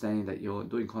understanding that you're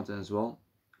doing content as well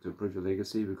to improve your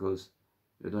legacy, because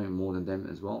you're doing more than them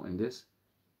as well in this.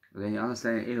 But then you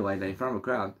understand either way that in front of a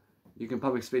crowd, you can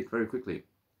public speak very quickly,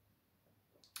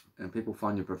 and people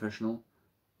find you professional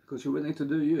because you're willing to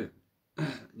do you.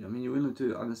 I mean, you're willing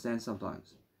to understand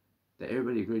sometimes that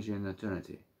everybody agrees you in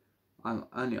eternity. I'm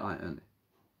only I only.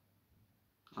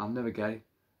 I'm never gay.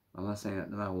 I'm not saying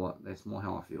that no matter what, that's more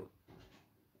how I feel.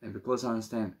 And because I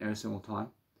understand every single time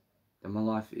that my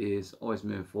life is always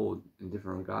moving forward in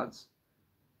different regards,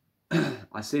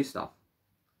 I see stuff.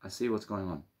 I see what's going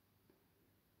on.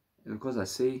 And because I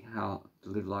see how to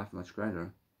live life much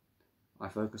greater, I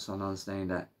focus on understanding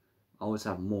that I always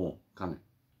have more coming.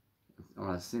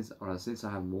 Since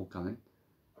I have more coming,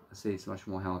 I see it's much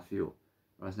more how I feel.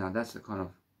 Whereas now that's the kind of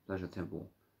pleasure temple.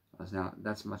 Whereas now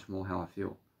that's much more how I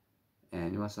feel.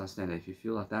 And you must understand that if you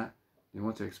feel like that, you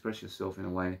want to express yourself in a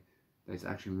way that's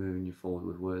actually moving you forward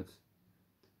with words.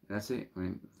 And that's it. I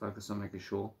mean, focus on making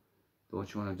sure that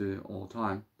what you want to do all the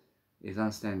time is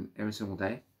understand every single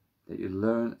day that you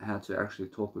learn how to actually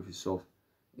talk with yourself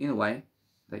in a way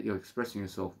that you're expressing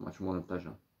yourself much more than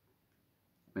pleasure.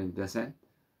 I mean, that's it.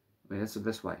 I mean, that's the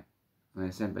best way. I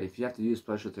understand, but if you have to use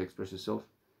pleasure to express yourself,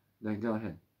 then go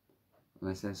ahead. I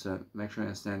understand, so make sure you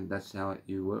understand that's how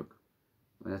you work.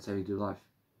 I mean, that's how you do life.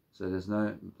 So there's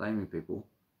no blaming people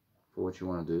for what you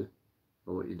want to do,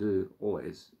 but what you do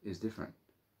always is different.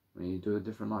 When you do a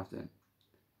different life then.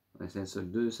 I understand, so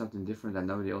do something different that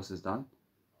nobody else has done,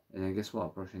 and then guess what?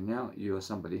 Approaching now, you are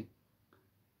somebody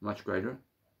much greater,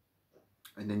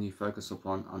 and then you focus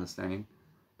upon understanding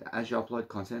that as you upload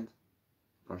content,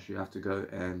 first you have to go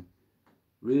and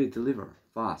really deliver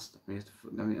fast. I mean,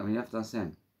 you have to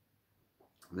understand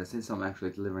that since I'm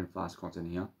actually delivering fast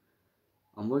content here,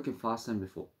 I'm working faster than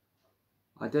before.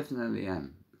 I definitely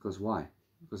am. Because why?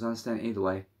 Because I understand either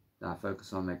way that I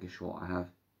focus on making sure I have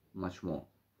much more.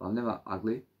 But I'm never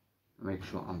ugly. I make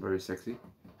sure I'm very sexy.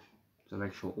 So I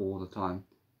make sure all the time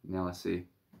now I see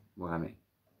what I mean.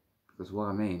 Because what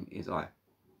I mean is I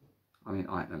mean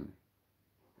I only.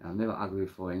 And I'm never ugly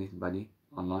for anybody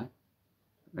online.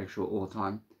 Make sure all the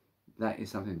time that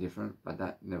is something different, but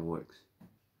that never works.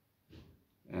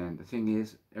 And the thing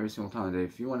is, every single time that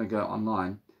if you want to go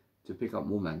online to pick up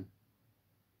women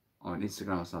on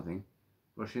Instagram or something,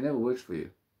 well, she never works for you.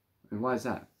 And why is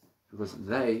that? Because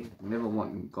they never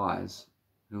want guys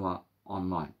who are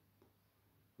online.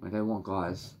 I mean, they want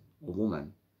guys or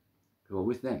women who are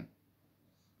with them.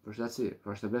 First, that's it.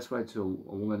 First, the best way to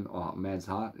a woman or a man's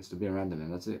heart is to be around them,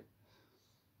 and that's it.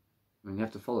 I mean, you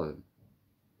have to follow them.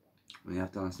 I mean, you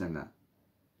have to understand that.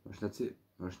 First, that's it.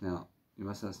 First, now, you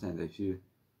must understand that if you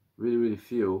really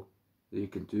feel that you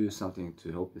can do something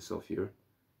to help yourself here,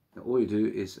 then all you do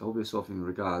is help yourself in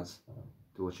regards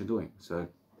to what you're doing. So,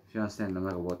 if you understand, no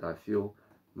matter what, I feel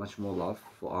much more love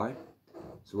for I.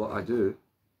 So what I do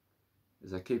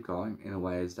is I keep going in a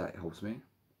ways that helps me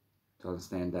to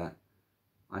understand that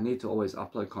I need to always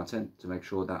upload content to make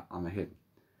sure that I'm ahead.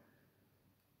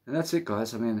 And that's it,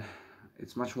 guys. I mean,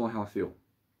 it's much more how I feel.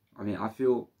 I mean, I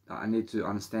feel that I need to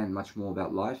understand much more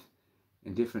about life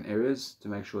in different areas to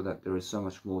make sure that there is so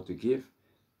much more to give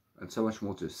and so much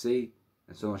more to see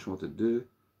and so much more to do.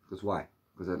 Because why?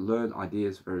 Because I learn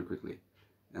ideas very quickly.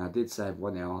 And I did save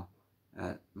 1 hour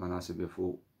at my nice and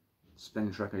beautiful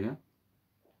spending tracker here.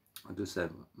 I do save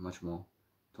much more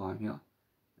time here.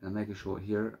 And I'm making sure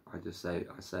here I just say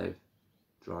I save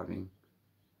driving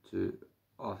to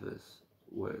office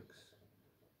works.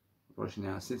 Approaching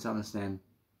now, since I understand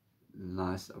the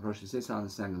nice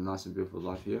and beautiful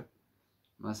life here,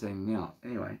 I'm saying now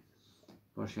anyway.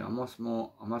 Approaching, I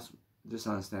must just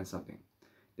understand something.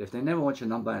 If they never want your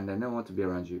number and they never want to be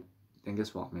around you, then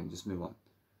guess what? I mean, just move on.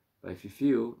 But if you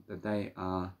feel that they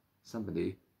are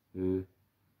somebody who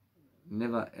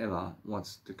never ever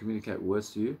wants to communicate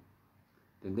words to you,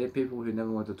 then they're people who never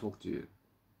want to talk to you.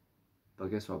 But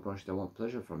guess what, Brosh? They want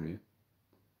pleasure from you.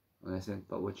 And they said,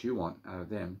 but what you want out of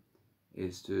them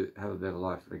is to have a better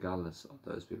life regardless of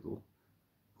those people.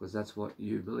 Because that's what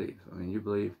you believe. I mean, you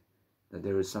believe that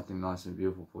there is something nice and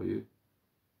beautiful for you.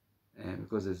 And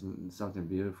because there's something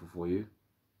beautiful for you,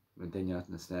 then you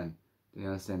understand. Then you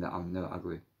understand that I'm never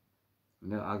ugly. I'm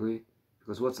never ugly.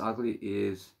 Because what's ugly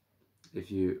is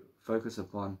if you focus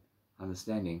upon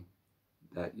understanding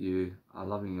that you are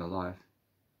loving your life,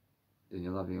 then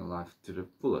you're loving your life to the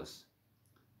fullest.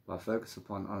 But focus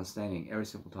upon understanding every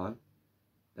single time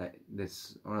that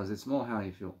this, or else it's more how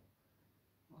you feel.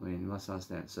 I mean, you must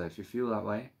understand. So if you feel that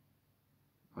way,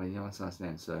 I mean, you must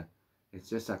understand. So it's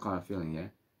just that kind of feeling, yeah?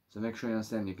 So make sure you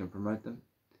understand you can promote them.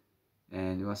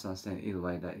 And you must understand either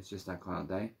way that it's just that kind of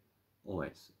day,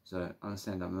 always. So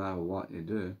understand that no matter what you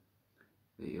do,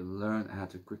 that you learn how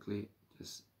to quickly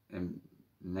just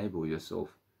enable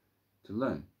yourself to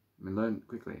learn. I mean, learn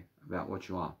quickly about what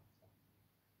you are.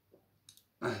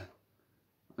 I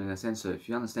mean, in a sense, so if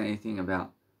you understand anything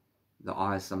about the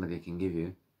eyes somebody can give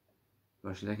you,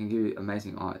 actually they can give you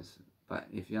amazing eyes. But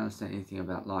if you understand anything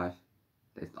about life,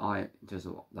 that eye, in terms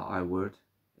of the I word,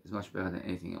 is much better than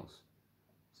anything else.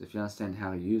 So if you understand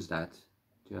how to use that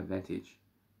to your advantage,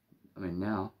 I mean,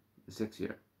 now you're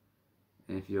sexier.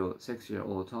 And if you're sexier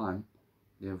all the time,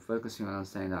 you're focusing on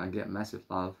understanding that I get massive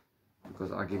love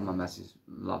because I give my massive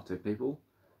love to people.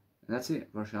 And that's it.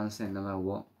 But you understand no matter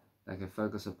what, they can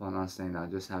focus upon understanding that I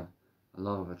just have a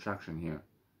lot of attraction here.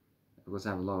 Because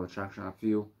I have a lot of attraction, I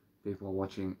feel people are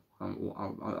watching.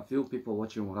 I feel people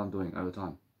watching what I'm doing over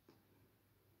time.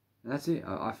 And that's it.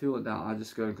 I feel that I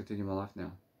just go and continue my life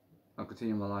now. I'll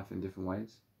continue my life in different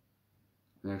ways.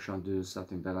 Make sure I'm doing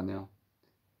something better now.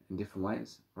 In different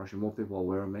ways. Actually, more people are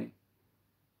aware of me.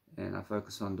 And I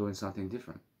focus on doing something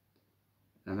different.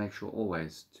 And I make sure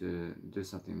always to do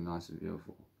something nice and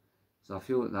beautiful. So I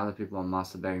feel that other people are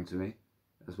masturbating to me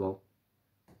as well.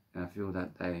 And I feel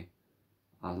that they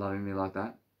are loving me like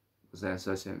that. Because they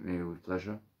associate me with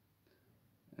pleasure.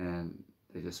 And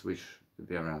they just wish to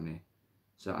be around me.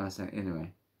 So I understand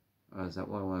anyway. Is that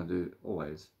what I want to do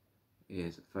always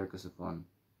is focus upon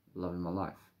loving my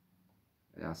life.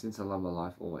 Now, since I love my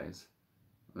life always,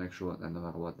 I make sure that no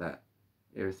matter what, that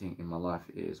everything in my life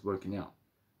is working out.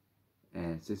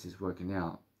 And since it's working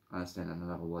out, I understand that no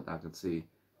matter what, I can see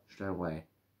straight away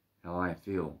how I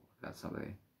feel about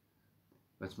somebody.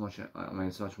 But it's much, I mean,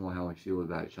 it's much more how we feel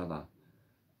about each other.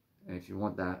 And if you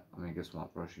want that, I mean, guess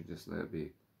what, Brosh, you just let it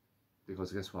be.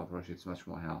 Because guess what, Brosh, it's much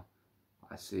more how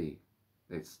I see.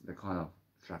 It's the kind of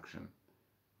attraction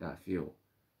that I feel.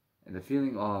 And the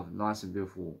feeling of nice and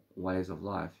beautiful ways of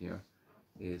life here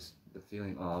is the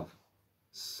feeling of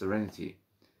serenity,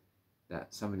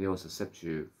 that somebody else accepts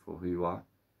you for who you are,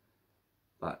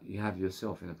 but you have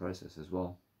yourself in the process as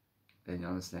well. And you're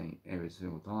understanding every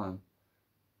single time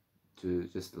to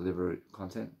just deliver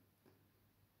content,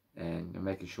 and you're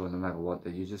making sure no matter what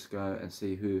that you just go and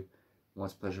see who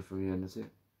wants pleasure from you, and that's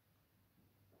it.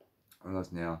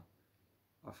 Whereas now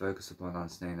I focus upon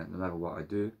understanding that no matter what I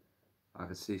do, I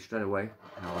can see straight away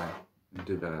how I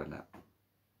do better than that.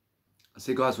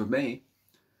 See, guys, with me,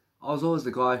 I was always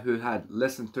the guy who had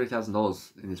less than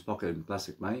 $3,000 in his pocket in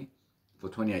plastic money for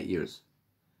 28 years.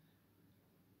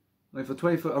 I mean, for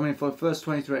the first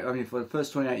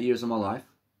 28 years of my life,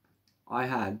 I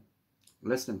had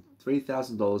less than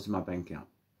 $3,000 in my bank account.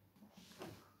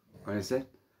 Like I said,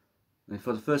 I mean,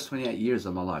 for the first 28 years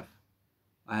of my life,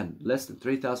 I had less than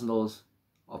 $3,000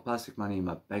 of plastic money in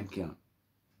my bank account.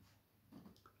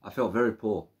 I felt very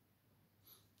poor.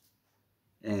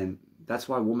 And that's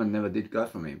why women never did go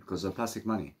for me, because of plastic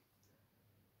money.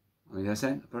 I mean, you know what I'm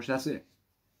saying? But that's it.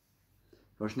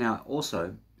 But now,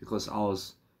 also, because I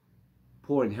was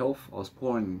poor in health, I was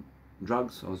poor in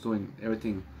drugs, I was doing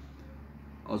everything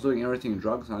in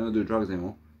drugs. I don't do drugs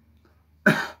anymore.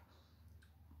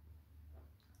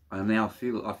 And now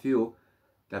I feel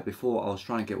that before I was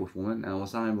trying to get with women and I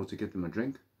was unable to get them a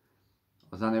drink.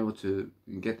 I was unable to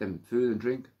get them food and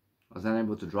drink. I was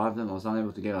unable to drive them. I was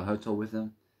unable to get a hotel with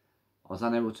them. I was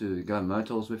unable to go to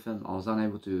motels with them. I was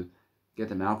unable to get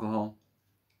them alcohol.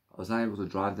 I was unable to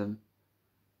drive them.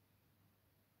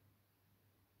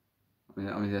 I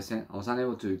was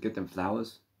unable to get them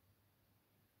flowers.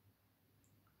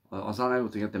 I was unable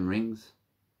to get them rings.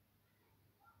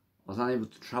 I was unable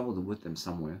to travel with them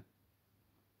somewhere.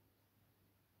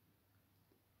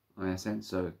 I mean,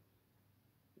 so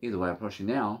either way, approaching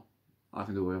now, I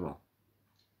can do whatever.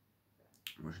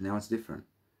 Now it's different.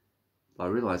 But I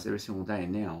realize every single day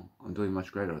now, I'm doing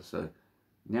much greater. So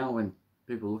now when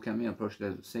people look at me, approach,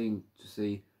 they're seeing to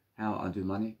see how I do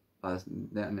money. But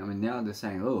I mean, now they're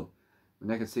saying, oh, when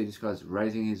they can see this guy's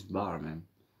raising his bar, man.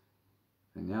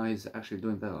 And now he's actually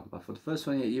doing better. But for the first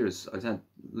 28 years, I had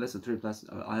less than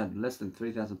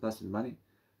 3,000 plus in money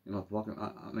in my pocket.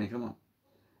 I mean, come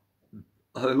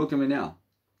on. Look at me now.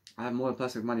 I have more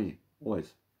plastic money,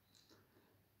 always.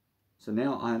 So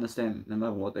now I understand, no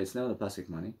matter what, it's never the plastic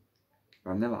money.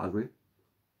 But I'm never ugly.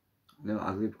 I'm never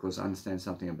ugly because I understand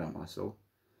something about myself.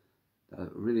 I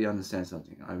really understand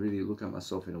something. I really look at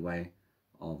myself in a way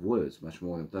of words, much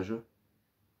more than pleasure.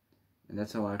 And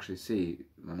that's how I actually see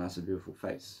my nice and beautiful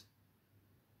face.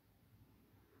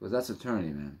 Because that's eternity,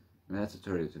 man. I mean, that's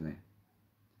eternity to me.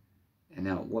 And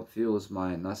now what fuels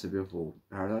my nice and beautiful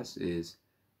paradise is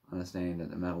understanding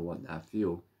that no matter what I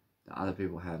feel, that other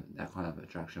people have that kind of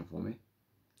attraction for me.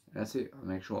 And that's it. I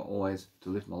make sure always to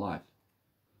live my life.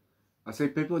 I say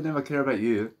people never care about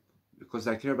you because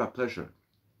they care about pleasure.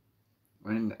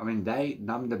 I mean, they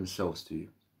numb themselves to you.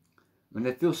 When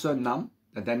they feel so numb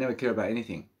that they never care about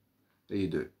anything that you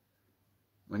do.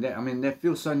 When they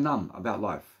feel so numb about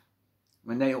life.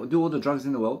 When they do all the drugs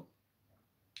in the world,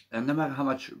 and no matter how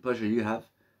much pleasure you have,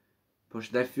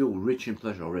 they feel rich in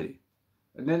pleasure already.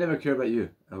 And they never care about you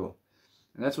at all.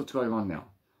 And that's what's going on now.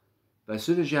 But as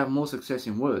soon as you have more success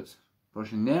in words,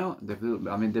 now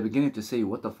they're beginning to see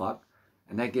what the fuck,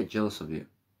 and they get jealous of you.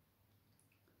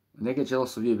 And they get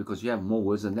jealous of you because you have more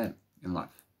words than them in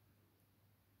life.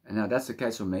 And now that's the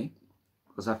case for me,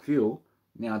 because I feel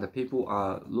now that people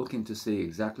are looking to see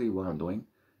exactly what I'm doing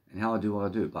and how I do what I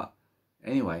do. But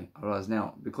anyway, I realize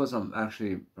now, because I'm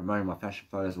actually promoting my fashion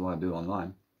photos and what I do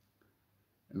online,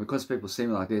 and because people see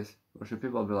me like this,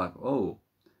 people will be like, oh,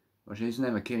 he's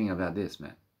never kidding about this,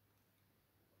 man.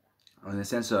 In the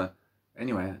sense of,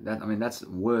 anyway, that's a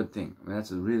word thing. I mean,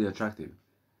 that's really attractive.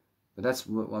 But that's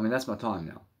my time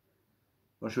now.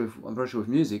 With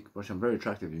music, I'm very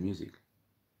attractive in music.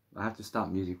 I have to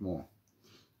start music more.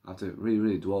 I have to really,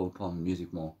 really dwell upon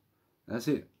music more. And that's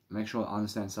it. Make sure I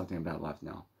understand something about life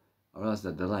now. I realize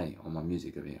the delay on my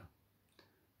music over here.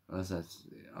 I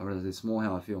realize it's more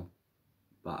how I feel.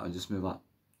 But I'll just move up.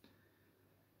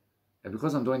 And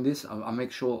because I'm doing this, I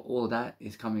make sure all of that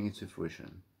is coming into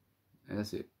fruition. And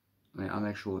that's it. I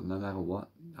make sure no matter what,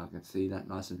 I can see that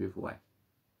nice and beautiful way.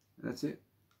 And that's it.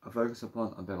 I focus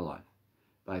upon a better life.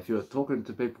 But if you're talking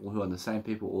to people who are the same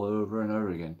people all over and over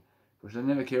again, because they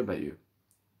never care about you,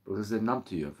 because they're numb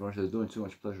to you, because they're doing too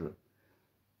much pleasure,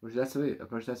 because that's it.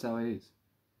 That's how it is.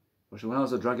 Because when I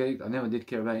was a drug addict, I never did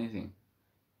care about anything.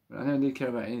 I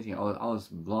was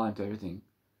blind to everything.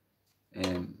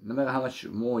 And no matter how much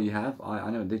more you have, I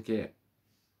never did care.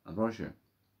 I promise you.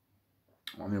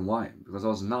 I mean, why? Because I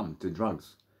was numb to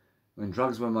drugs. When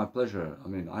drugs were my pleasure,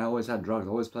 I always had drugs, I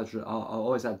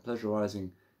always had pleasurizing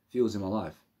feels in my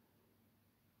life.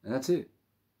 And that's it.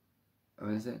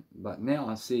 But now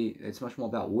I see it's much more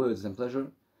about words than pleasure.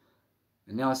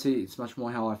 And now I see it's much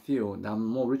more how I feel, that I'm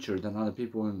more richer than other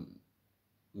people in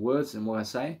words and what I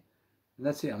say. And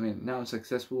that's it. Now I'm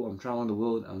successful, I'm traveling the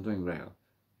world, I'm doing great.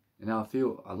 And now I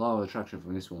feel a lot of attraction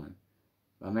from this woman.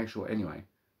 But I make sure anyway,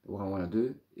 that what I want to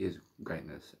do is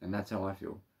greatness. And that's how I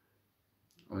feel.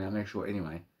 I make sure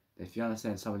anyway, that if you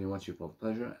understand somebody wants you for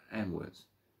pleasure and words.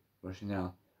 But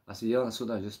now, I see Yelena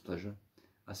Suda, just pleasure.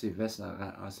 I see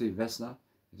Vesna,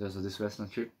 because of this Vesna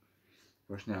trip.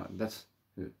 But now, that's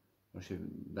who?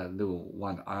 That little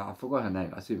one, I forgot her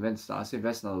name. I see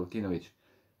Vesna Lukinovic.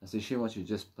 I see she wants you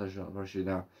just pleasure.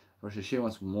 She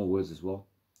wants more words as well.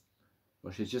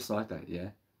 But she's just like that, yeah.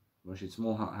 But it's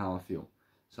more how I feel.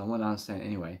 So I want to understand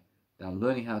anyway that I'm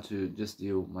learning how to just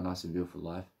deal my nice and beautiful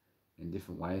life in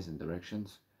different ways and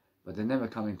directions. But they're never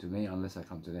coming to me unless I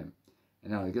come to them.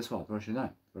 And now guess what? First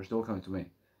they're all coming to me.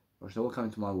 First they're all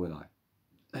coming to my word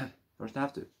eye. First I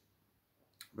have to.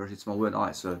 First it's my word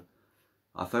eye. So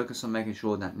I focus on making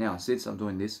sure that now since I'm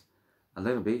doing this, I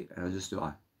let it be and I just do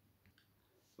I.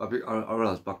 But I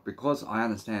realize, but because I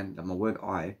understand that my word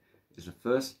I is the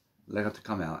first letter to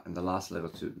come out and the last letter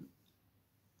to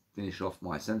finish off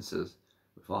my sentences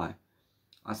with I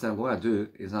understand what I do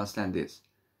is understand this.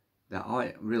 That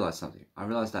I realize something. I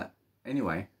realize that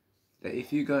anyway, that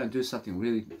if you go and do something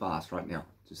really fast right now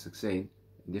to succeed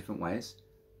in different ways,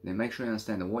 then make sure you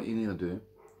understand that what you need to do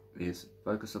is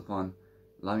focus upon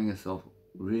loving yourself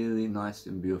really nice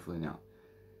and beautifully now.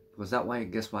 Because that way,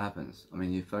 guess what happens?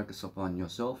 You focus upon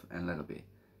yourself and let it be.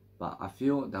 But I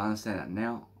feel that I understand that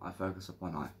now, I focus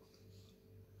upon I.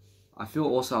 I feel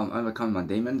also I'm overcoming my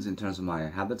demons in terms of my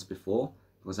habits before.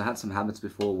 Because I had some habits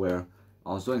before where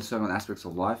I was doing certain aspects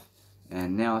of life.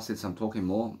 And now since I'm talking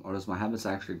more, or as my habits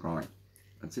are actually growing.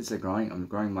 And since they're growing, I'm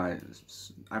growing my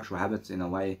actual habits in a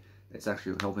way that's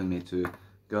actually helping me to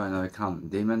go and overcome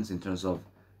demons in terms of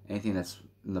anything that's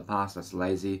in the past that's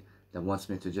lazy, that wants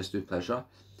me to just do pleasure.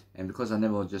 And because I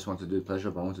never just want to do pleasure,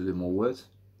 but I want to do more words,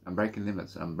 I'm breaking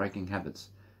limits, I'm breaking habits,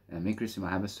 and I'm increasing my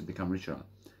habits to become richer.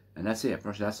 And that's it,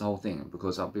 that's the whole thing.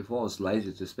 Because before I was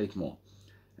lazy to speak more.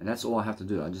 And that's all I have to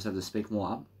do. I just have to speak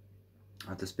more up. I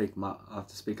have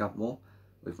to speak up more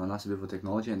with my nice and beautiful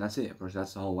technology, and that's it.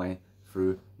 That's the whole way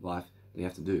through life that you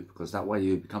have to do, because that way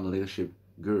you become a leadership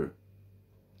guru.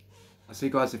 I see,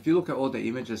 guys, if you look at all the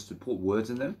images to put words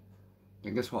in them,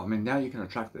 then guess what? I mean, now you can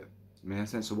attract it. I mean, in a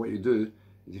sense, so what you do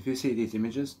is if you see these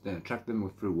images, then attract them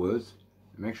through words,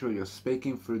 and make sure you're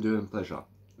speaking through doing pleasure.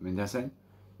 I mean, that's it.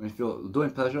 When if you're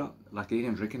doing pleasure, like eating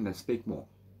and drinking, then speak more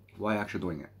while you're actually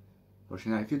doing it.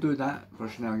 Now, if you do that,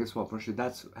 now, guess what?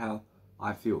 That's how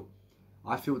I feel.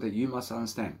 I feel that you must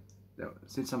understand that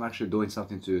since I'm actually doing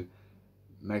something to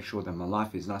make sure that my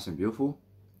life is nice and beautiful,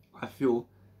 I feel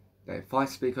that if I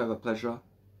speak over pleasure,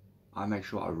 I make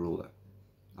sure I rule it.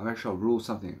 I make sure I rule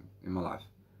something in my life.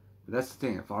 But that's the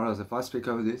thing, if I speak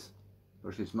over this,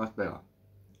 it's much better.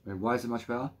 I mean, why is it much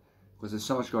better? Because there's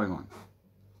so much going on.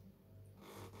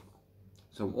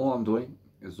 So all I'm doing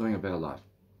is doing a better life.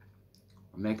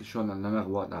 I'm making sure that no matter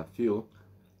what I feel,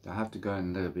 that I have to go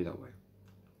and let it be that way.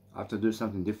 I have to do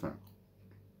something different.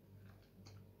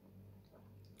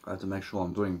 I have to make sure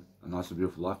I'm doing a nice and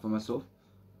beautiful life for myself.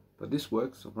 But this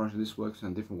works, apparently this works in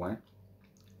a different way.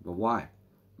 But why? I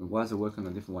mean, why does it work in a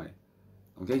different way?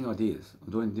 I'm getting ideas.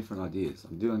 I'm doing different ideas.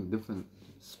 I'm doing different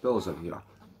spells over here.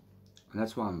 And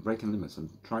that's why I'm breaking limits. I'm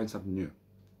trying something new.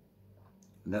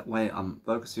 And that way I'm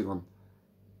focusing on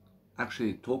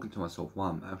actually talking to myself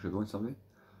while I'm actually doing something.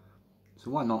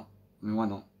 So why not? I mean, why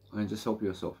not? I mean, just help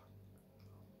yourself.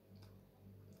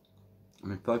 I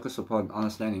mean, focus upon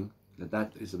understanding that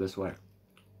that is the best way.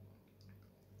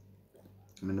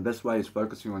 I mean, the best way is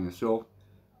focusing on yourself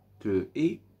to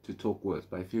eat, to talk words.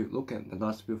 But if you look at the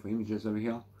nice beautiful images over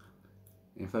here,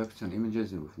 and focus on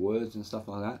images and with words and stuff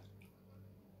like that,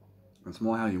 it's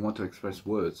more how you want to express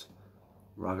words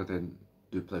rather than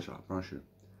do pleasure, I promise you.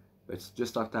 But it's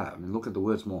just like that. I mean, look at the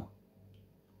words more.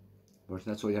 But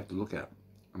that's all you have to look at.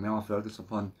 And now I focus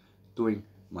upon doing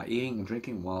my eating and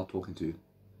drinking while talking to you.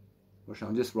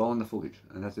 I'm just rolling the footage,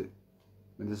 and that's it.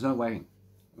 I mean, there's no waiting.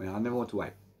 I mean, I never want to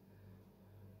wait.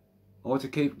 I want to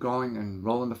keep going and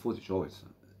rolling the footage always,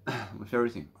 with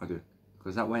everything I do,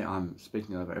 because that way I'm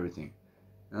speaking over everything,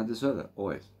 and I deserve it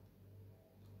always.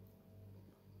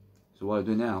 So what I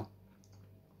do now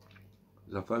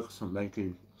is I focus on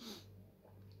making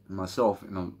myself,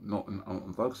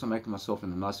 I'm focused on making myself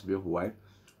in a nice, beautiful way.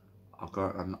 I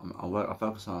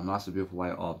focus on a nice, beautiful way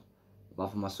of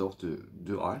loving myself to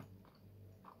do I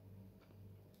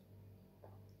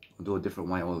do a different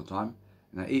way all the time,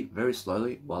 and I eat very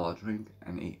slowly while I drink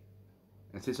and eat.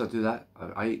 And since I do that,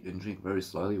 I eat and drink very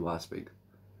slowly while I speak.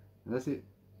 And that's it.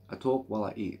 I talk while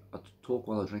I eat. I talk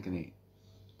while I drink and eat.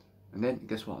 And then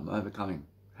guess what? I'm overcoming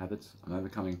habits. I'm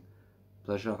overcoming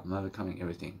pleasure. I'm overcoming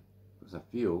everything because I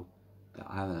feel that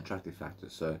I have an attractive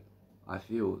factor. So I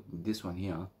feel this one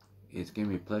here is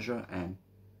giving me pleasure and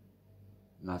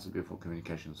nice and beautiful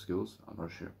communication skills. I'm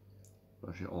not sure.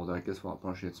 Although guess what?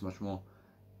 It's much more.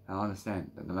 I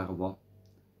understand that no matter what,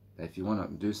 that if you want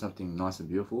to do something nice and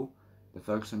beautiful, then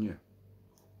focus on you.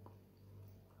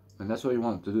 And that's what you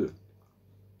want to do.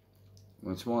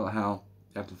 It's more like how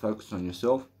you have to focus on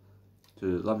yourself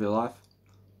to love your life,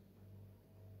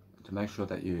 to make sure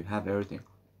that you have everything.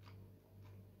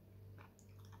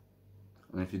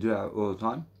 And if you do that all the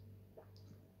time,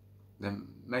 then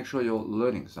make sure you're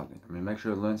learning something. I mean, make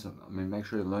sure you learn something. Make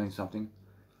sure you're learning something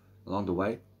along the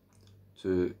way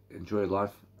to enjoy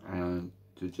life and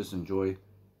to just enjoy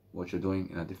what you're doing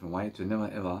in a different way. To never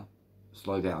ever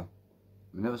slow down.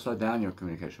 Never slow down your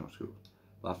communication skills.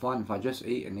 But I find if I just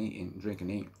eat and eat and drink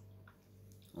and eat,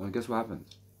 well, guess what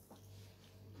happens?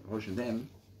 Then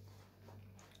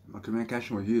my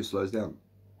communication with you slows down.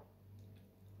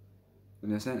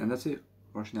 And that's it.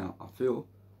 Right now, I feel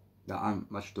that I'm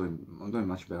doing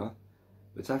much better.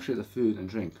 But it's actually the food and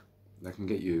drink that can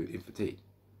get you in fatigue.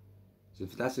 So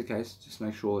if that's the case, just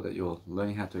make sure that you're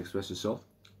learning how to express yourself.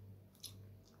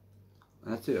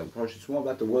 And that's it. It's more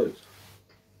about the words.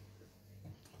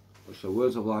 So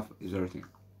words of life is everything.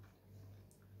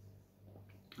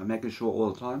 I'm making sure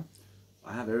all the time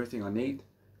I have everything I need,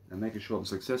 and making sure I'm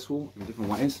successful in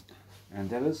different ways and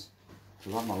endeavors to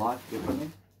run my life differently.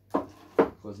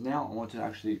 Because now I want to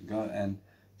actually go and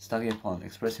study upon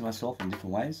expressing myself in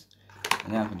different ways,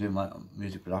 and now I can do my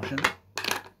music production.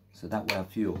 So that way I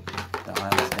feel that I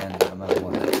understand no matter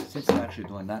what. Since I'm actually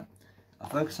doing that, I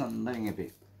focus on letting it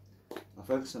be. I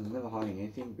focus on never hiding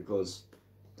anything, because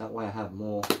that way I have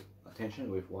more attention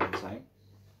with what I'm saying,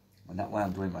 and that way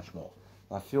I'm doing much more.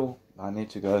 I feel I need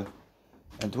to go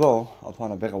and dwell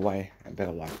upon a better way and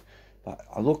better life. But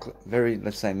I look very,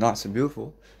 let's say, nice and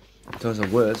beautiful in terms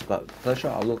of words, but pleasure,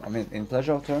 in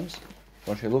pleasure terms,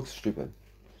 Roshi looks stupid.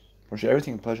 Roshi,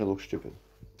 everything in pleasure looks stupid.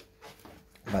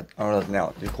 But I realize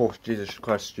now, do you call Jesus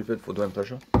Christ stupid for doing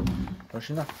pleasure?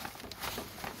 Roshi, no.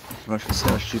 Roshi, it's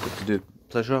never stupid to do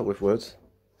pleasure with words.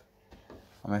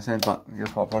 Saying, but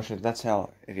guess what, Roshi, that's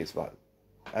how it is. But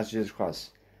as Jesus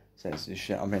Christ says,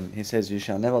 he says, you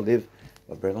shall never live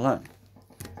by bread alone.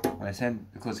 Saying,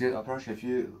 because Roshi, if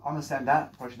you understand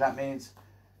that, Roshi, that means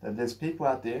that there's people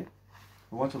out there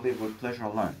who want to live with pleasure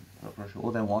alone. Roshi,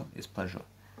 all they want is pleasure.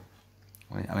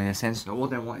 In a sense, all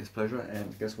they want is pleasure,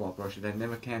 and guess what, Roshi, they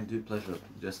never can do pleasure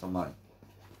just alone.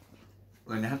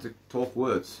 They have to talk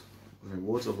words.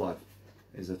 Words of life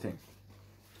is the thing.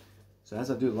 So as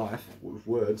I do life with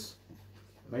words,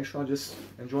 make sure I just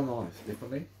enjoy my life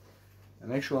differently, and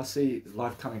make sure I see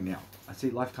life coming now. I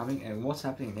see life coming, and what's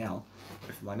happening now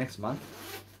with my next month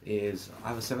is I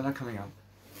have a seminar coming up,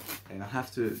 and I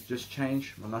have to just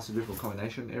change my nice and beautiful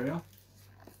combination area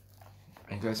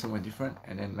and go somewhere different,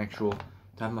 and then make sure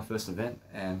to have my first event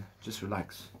and just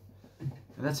relax. And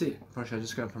that's it. First, I'm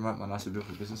just going to promote my nice and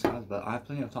beautiful business cards, but I have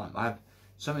plenty of time. I have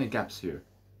so many gaps here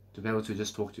to be able to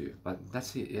just talk to you, but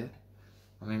that's it, yeah?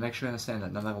 Make sure you understand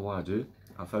that no matter what I do,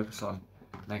 I focus on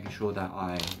making sure that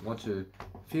I want to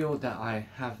feel that I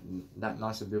have that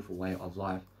nice and beautiful way of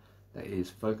life that is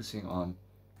focusing on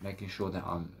making sure that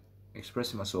I'm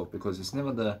expressing myself, because it's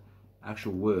never the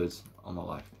actual words on my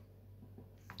life.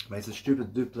 But it's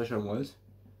stupid to do pleasure in words.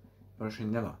 It's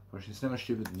never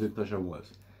stupid to do pleasure in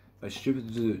words. But it's stupid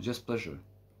to do just pleasure.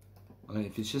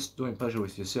 If it's just doing pleasure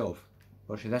with yourself,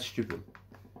 that's stupid.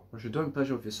 Doing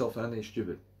pleasure with yourself only is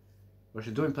stupid.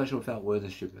 Doing pleasure without words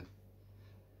is stupid.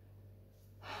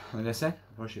 Understand?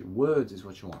 Words is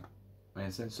what you want.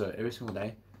 Understand? So every single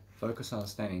day, focus on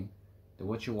understanding that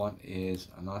what you want is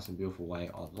a nice and beautiful way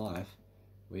of life,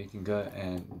 where you can go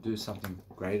and do something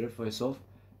greater for yourself.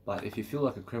 But if you feel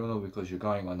like a criminal because you're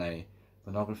going on a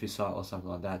pornography site or something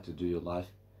like that to do your life,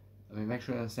 make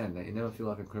sure you understand that you never feel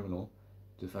like a criminal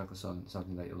to focus on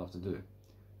something that you love to do.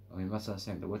 You must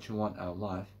understand that what you want out of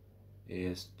life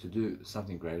is to do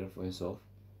something greater for yourself,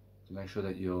 to make sure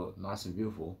that you're nice and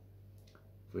beautiful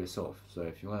for yourself. So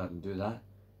if you want to do that,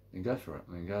 then go for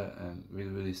it. Go and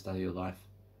really study your life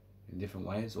in different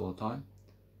ways all the time,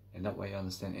 and that way you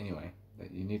understand anyway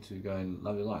that you need to go and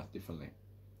love your life differently,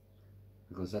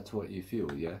 because that's what you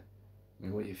feel, yeah?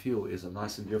 What you feel is a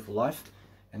nice and beautiful life,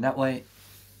 and that way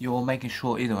you're making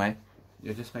sure, either way,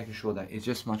 you're just making sure that it's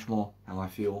just much more how I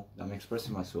feel, that I'm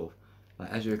expressing myself. But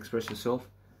as you express yourself,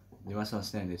 you must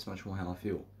understand it's much more how I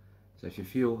feel. So if you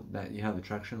feel that you have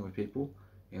attraction with people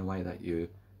in a way that you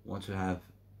want to have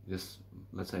just,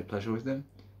 let's say, pleasure with them,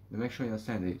 then make sure you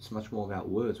understand that it's much more about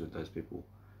words with those people.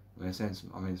 It's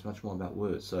much more about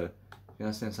words. So if you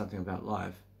understand something about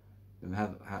life, then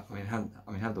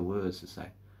have the words to say.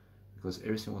 Because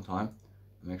every single time,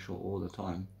 I make sure all the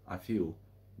time I feel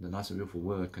the nice and beautiful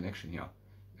word connection here.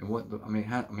 And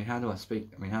how do I speak?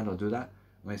 How do I do that?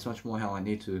 It's much more how I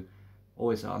need to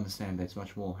always understand that it's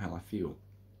much more how I feel.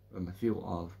 And the feel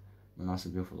of my nice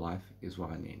and beautiful life is what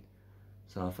I need.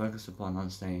 So I focus upon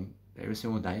understanding that every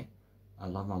single day, I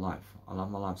love my life. I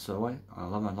love my life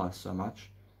so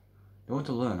much. I want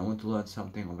to learn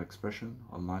something of expression,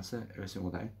 of mindset every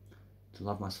single day. To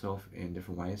love myself in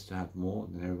different ways, to have more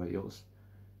than everybody else.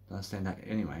 To understand that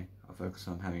anyway, I focus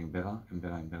on having better and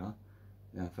better and better.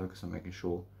 Then I focus on making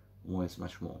sure more is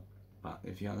much more. But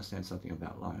if you understand something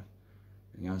about life,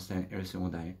 and you understand every single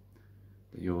day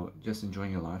that you're just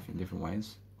enjoying your life in different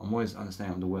ways, I'm always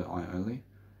understanding the word I only.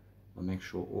 I make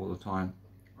sure all the time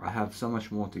I have so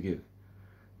much more to give.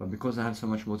 But because I have so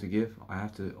much more to give, I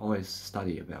have to always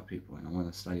study about people, and I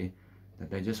want to study that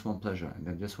they just want pleasure, and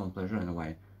they just want pleasure in a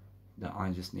way that I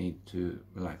just need to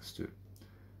relax too.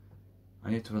 I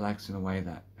need to relax in a way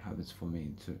that happens for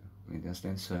me too.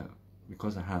 Understand? So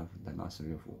because I have that nice and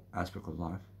beautiful aspect of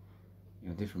life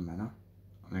in a different manner,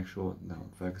 I make sure that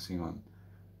I'm focusing on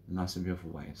a nice and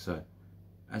beautiful way. So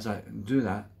as I do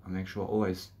that, I make sure I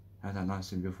always have that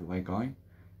nice and beautiful way going.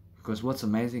 Because what's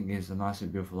amazing is the nice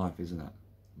and beautiful life, isn't it?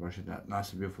 That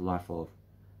nice and beautiful life of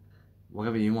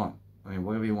whatever you want.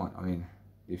 Whatever you want. Do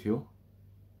you feel?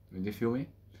 Do you feel me?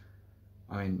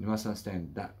 You must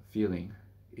understand that feeling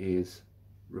is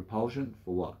repulsion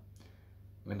for what?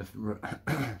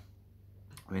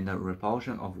 The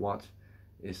repulsion of what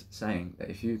is saying that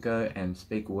if you go and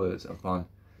speak words upon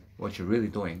what you're really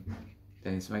doing,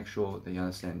 then it's make sure that you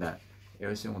understand that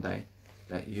every single day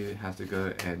that you have to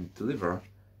go and deliver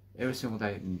every single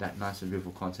day that nice and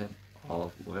beautiful content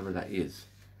of whatever that is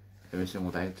every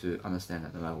single day, to understand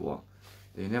that no matter what,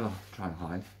 that you never try and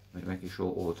hide, making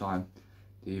sure all the time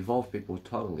that you involve people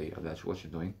totally about what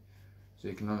you're doing, so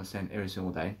you can understand every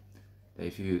single day that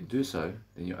if you do so,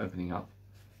 then you're opening up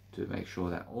to make sure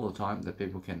that all the time that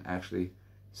people can actually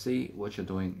see what you're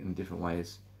doing in different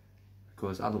ways,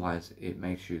 because otherwise it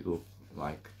makes you look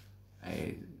like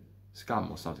a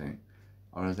scum or something.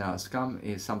 Whereas now a scum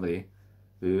is somebody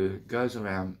who goes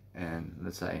around and,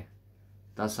 let's say,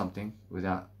 does something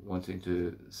without wanting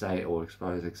to say or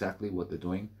expose exactly what they're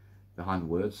doing behind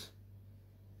words.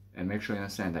 And make sure you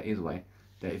understand that either way,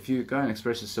 that if you go and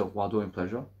express yourself while doing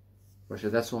pleasure,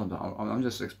 that's all I'm doing. I'm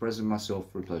just expressing myself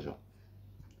through pleasure.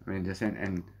 I mean,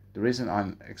 and the reason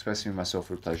I'm expressing myself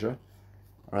through pleasure,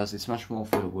 or else it's much more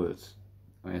for the words.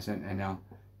 I mean, and now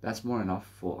that's more enough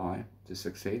for I to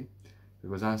succeed,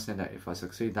 because I understand that if I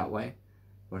succeed that way,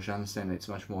 I understand that it's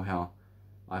much more how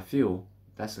I feel.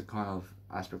 That's the kind of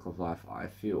aspect of life I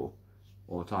feel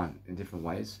all the time in different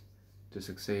ways to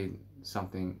succeed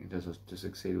something, in terms of to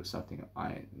succeed with something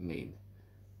I need.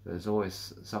 So there's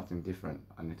always something different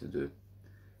I need to do.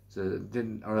 So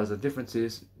then, or as the difference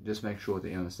is, just make sure that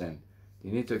you understand.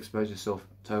 You need to expose yourself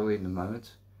totally in the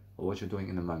moment, or what you're doing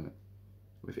in the moment,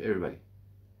 with everybody,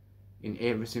 in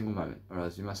every single moment, or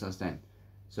else you must understand.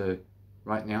 So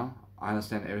right now, I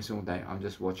understand every single day I'm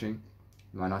just watching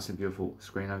my nice and beautiful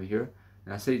screen over here,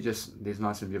 and I see just these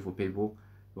nice and beautiful people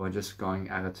who are just going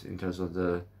at it in terms of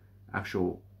the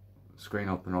actual screen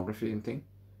of pornography and thing.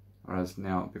 Whereas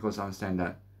now, because I understand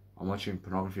that I'm watching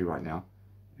pornography right now,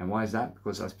 and why is that?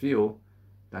 Because I feel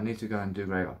that I need to go and do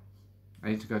greater. I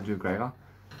need to go and do greater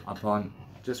upon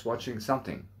just watching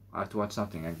something. I have to watch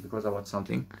something, and because I watch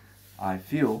something, I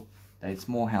feel that it's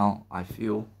more how I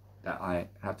feel that I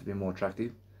have to be more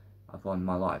attractive upon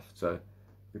my life. So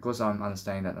because I'm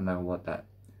understanding that no matter what that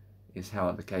is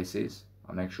how the case is,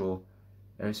 I make sure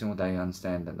every single day I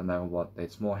understand that no matter what,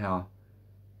 it's more how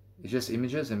it's just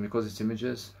images, and because it's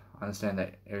images, I understand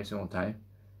that every single day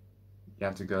you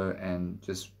have to go and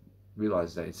just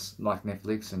realize that it's like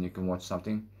Netflix and you can watch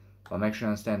something, but make sure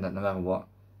you understand that no matter what,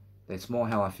 that it's more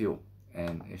how I feel.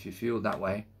 And if you feel that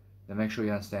way, then make sure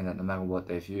you understand that no matter what,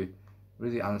 that if you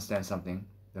really understand something,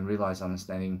 then realize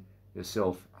understanding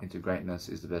yourself into greatness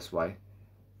is the best way.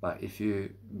 But if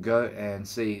you go and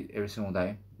see every single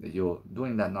day that you're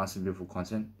doing that nice and beautiful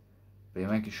content, but you're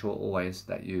making sure always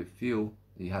that you feel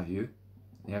that you have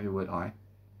your word I.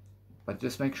 But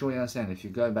just make sure you understand, if you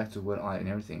go back to word I and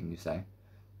everything you say,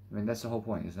 I mean, that's the whole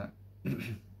point, isn't it?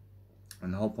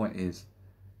 And the whole point is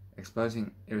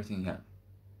exposing everything you have.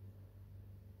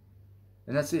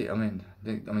 And that's it. I mean,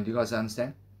 do you guys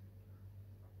understand?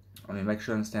 I mean, make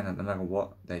sure you understand that no matter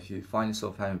what, that if you find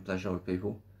yourself having pleasure with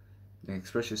people, then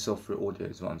express yourself through audio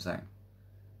is what I'm saying.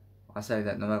 I say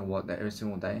that no matter what, that every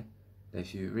single day, that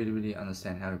if you really, really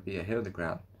understand how to be ahead of the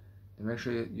crowd, then make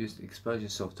sure you expose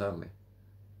yourself totally.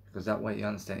 Because that way you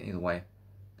understand either way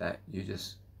that you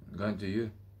just go and do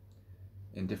you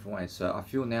in different ways. So I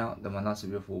feel now that my nice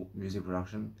and beautiful music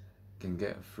production can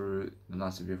get through the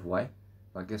nice and beautiful way.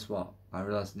 But guess what? I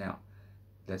realize now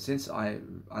that since I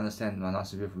understand my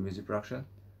nice and beautiful music production,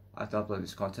 I have to upload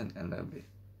this content and let it be.